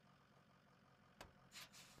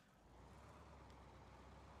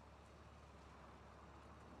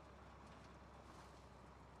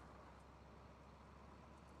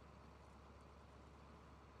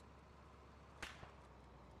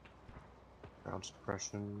 Ground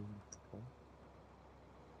suppression. Okay.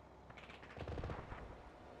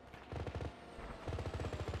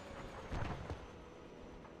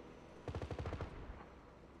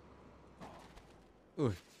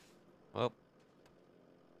 Ooh. Well.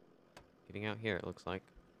 Getting out here, it looks like.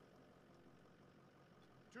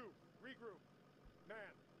 2, regroup. Man,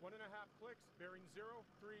 1.5 clicks, bearing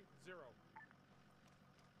 030.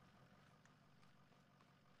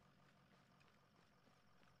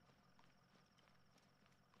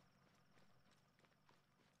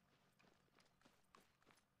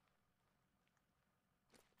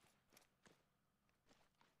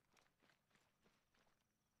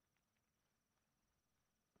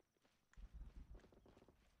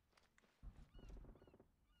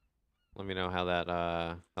 Let me know how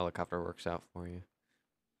that helicopter works out for you.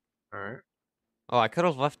 Alright. Oh, I could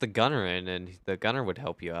have left the gunner in and the gunner would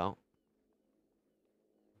help you out.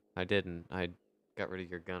 I didn't. I got rid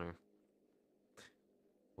of your gunner.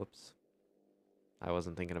 Whoops. I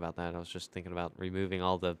wasn't thinking about that. I was just thinking about removing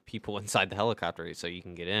all the people inside the helicopter so you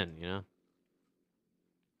can get in, you know?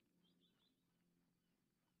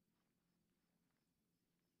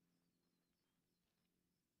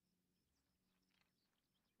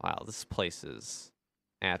 Wow, this place is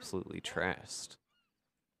absolutely trashed.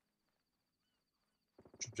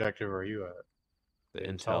 Which objective are you at? The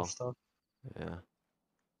Intel intel. stuff? Yeah.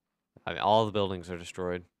 I mean, all the buildings are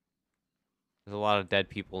destroyed. There's a lot of dead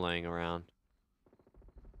people laying around.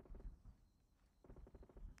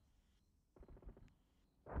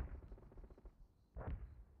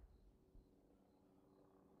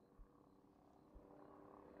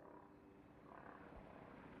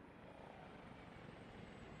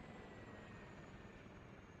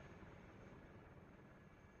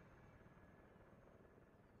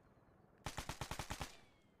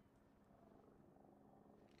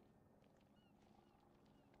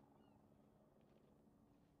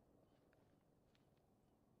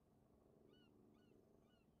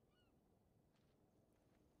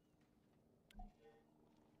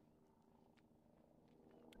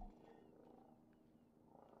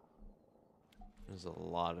 There's a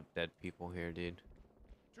lot of dead people here, dude.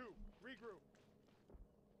 2, regroup.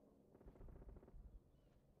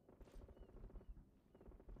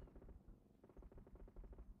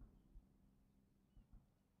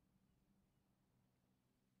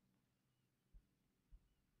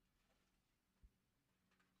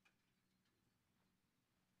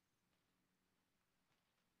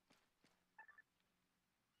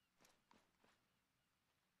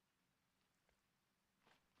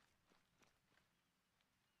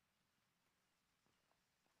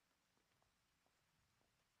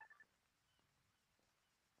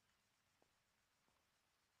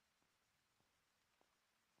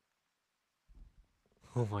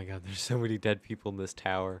 Oh my god, there's so many dead people in this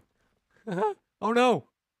tower. Oh no!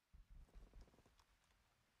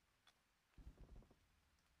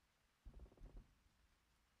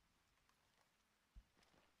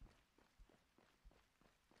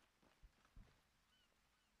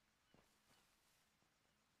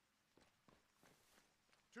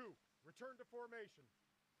 2, return to formation.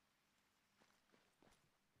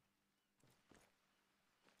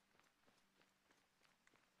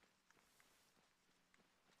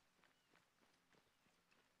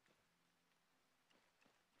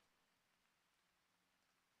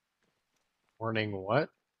 Warning what?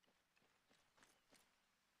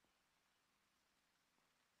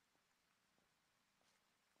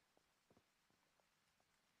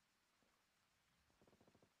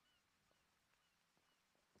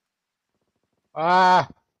 Ah!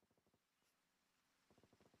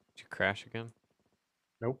 Did you crash again?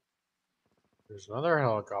 Nope. There's another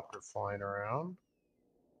helicopter flying around.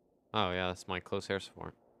 Oh yeah, that's my close air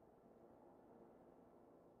support.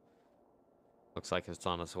 Looks like it's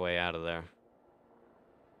on its way out of there.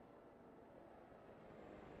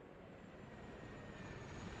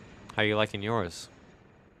 How you liking yours?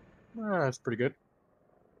 Ah, that's pretty good.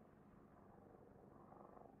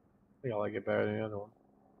 I think I like it better than the other one.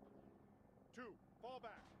 2, fall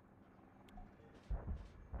back.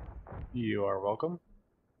 You are welcome.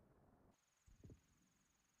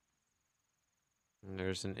 And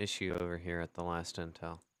there's an issue over here at the last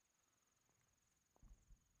intel.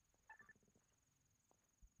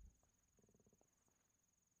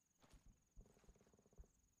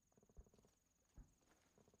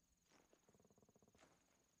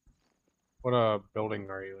 What building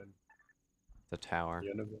are you in? The tower. The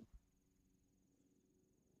end of it?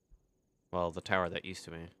 Well, the tower that used to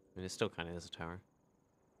be. I mean, it still kind of is a tower.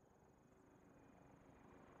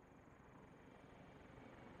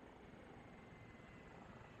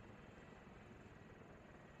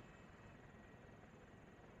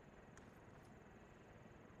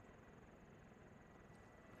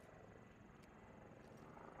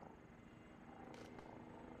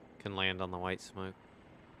 Can land on the white smoke.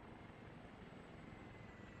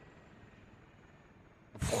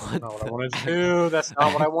 What? Not what I the- wanted to do. That's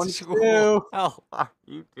not what I wanted to do. What the hell are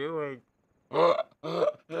you doing?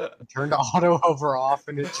 Turned the auto over off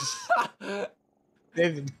and it just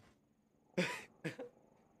didn't.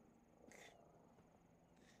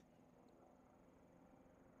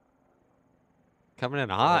 Coming in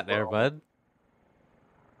hot there, bro. bud.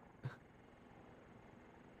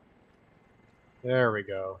 There we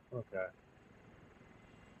go. Okay.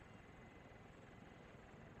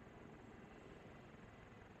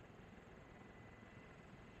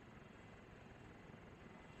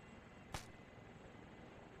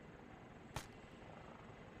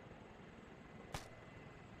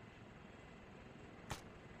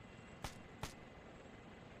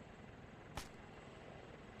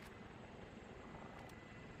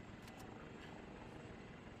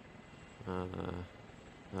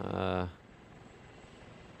 Uh.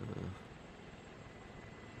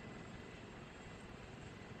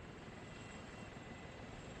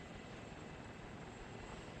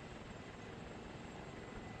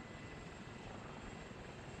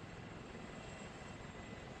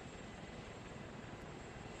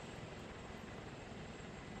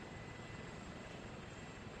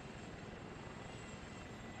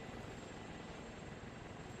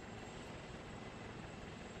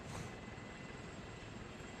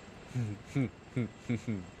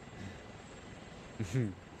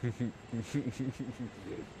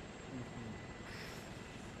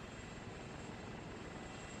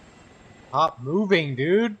 Stop moving,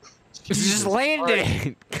 dude. Just Jesus land Christ.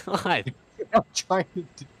 it! God. I'm trying to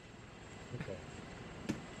do. Okay.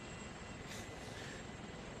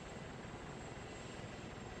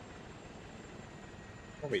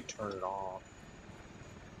 Let me turn it off.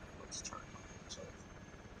 Let's turn it on. So.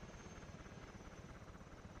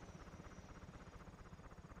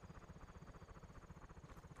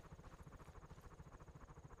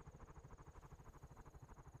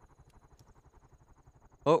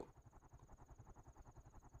 Oh.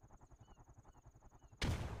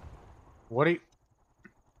 What do you?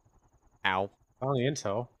 Ow. On the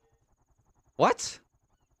intel. What?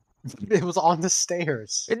 It was on the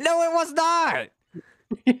stairs. No, it was not!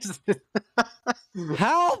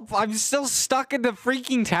 Help! I'm still stuck in the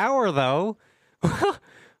freaking tower, though.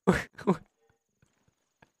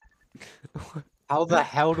 How the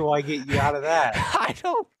hell do I get you out of that? I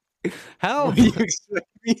don't. Help! What do you expect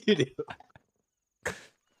me to do?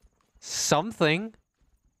 Something.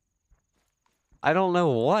 I don't know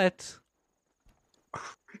what.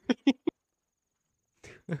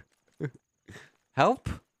 Help?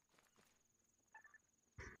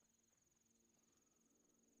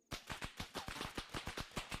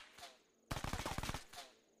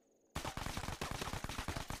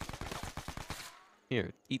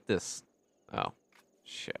 Here, eat this. Oh,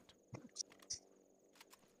 shit.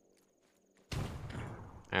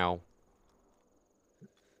 Ow.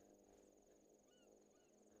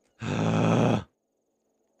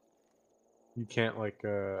 You can't like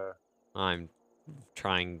I'm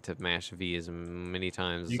trying to mash V as many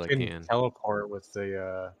times you as I can can. teleport with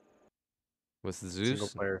the With single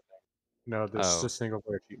Zeus? player thing. No, this is Oh. the single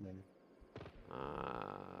player achievement.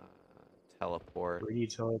 Teleport.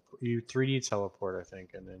 3D teleport. You 3D teleport, I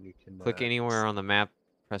think, and then you can Click anywhere on the map,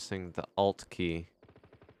 pressing the Alt key.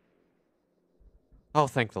 Oh,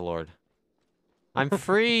 thank the Lord. I'm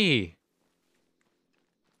free!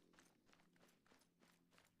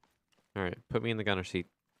 Alright, put me in the gunner seat.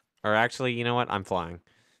 Or actually, you know what? I'm flying.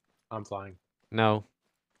 I'm flying. No.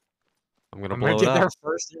 I'm gonna I'm gonna blow it get there up.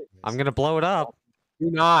 first. I'm gonna blow it up.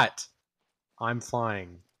 Do not. I'm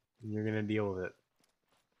flying. And you're gonna deal with it.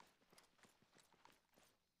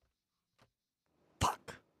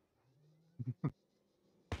 Fuck.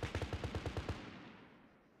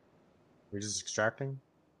 We're just extracting.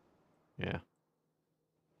 Yeah.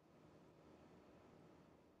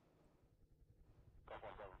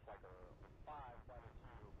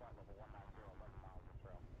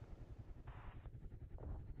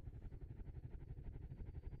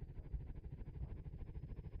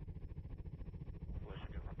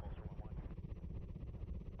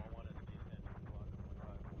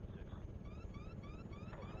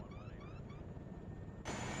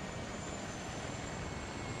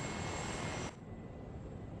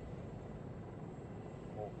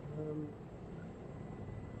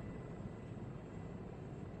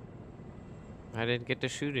 I didn't get to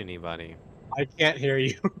shoot anybody. I can't hear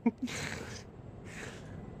you.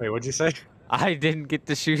 Wait, what'd you say? I didn't get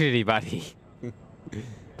to shoot anybody.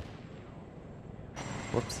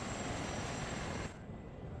 Whoops.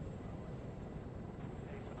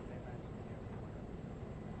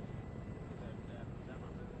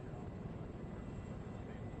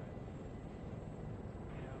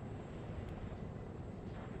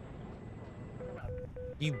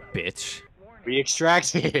 You bitch. We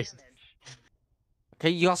extracted. Okay,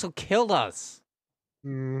 you also killed us.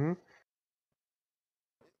 Mm-hmm.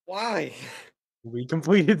 Why? We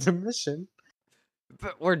completed the mission.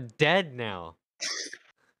 But we're dead now.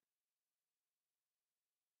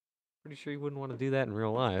 Pretty sure you wouldn't want to do that in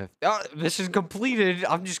real life. Oh, mission completed.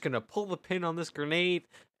 I'm just gonna pull the pin on this grenade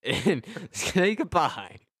and say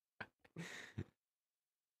goodbye.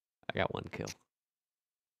 I got one kill.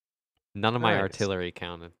 None of my Nice. artillery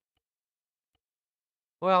counted.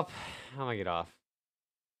 Well, I'm gonna get off.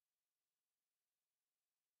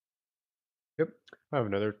 Yep. I have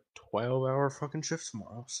another 12-hour fucking shift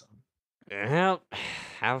tomorrow, so. Well,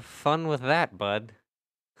 have fun with that, bud.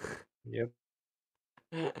 Yep.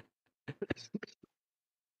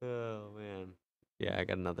 Oh, man. Yeah, I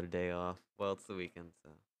got another day off. Well, it's the weekend, so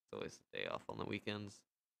it's always a day off on the weekends.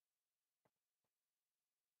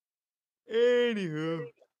 Anywho,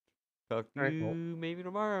 talk to Alright, you well. maybe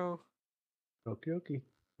tomorrow. Okie dokie.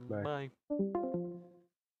 Bye. Bye.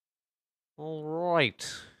 All right.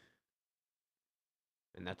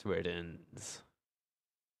 And that's where it ends.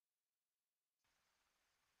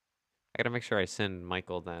 I gotta make sure I send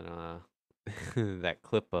Michael that that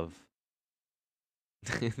clip of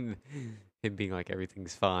him being like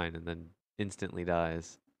everything's fine and then instantly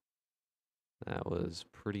dies. That was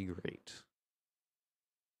pretty great.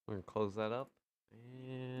 We're gonna close that up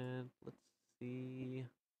and let's see.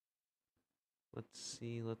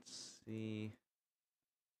 Let's see.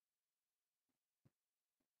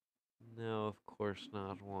 No, of course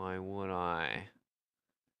not. Why would I?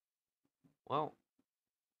 Well,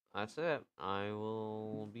 that's it. I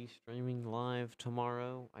will be streaming live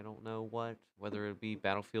tomorrow. I don't know what, whether it be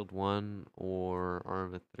Battlefield 1 or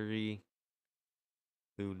Arma 3.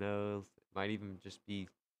 Who knows? It might even just be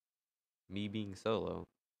me being solo.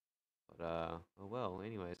 But oh well,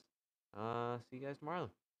 anyways. See you guys tomorrow.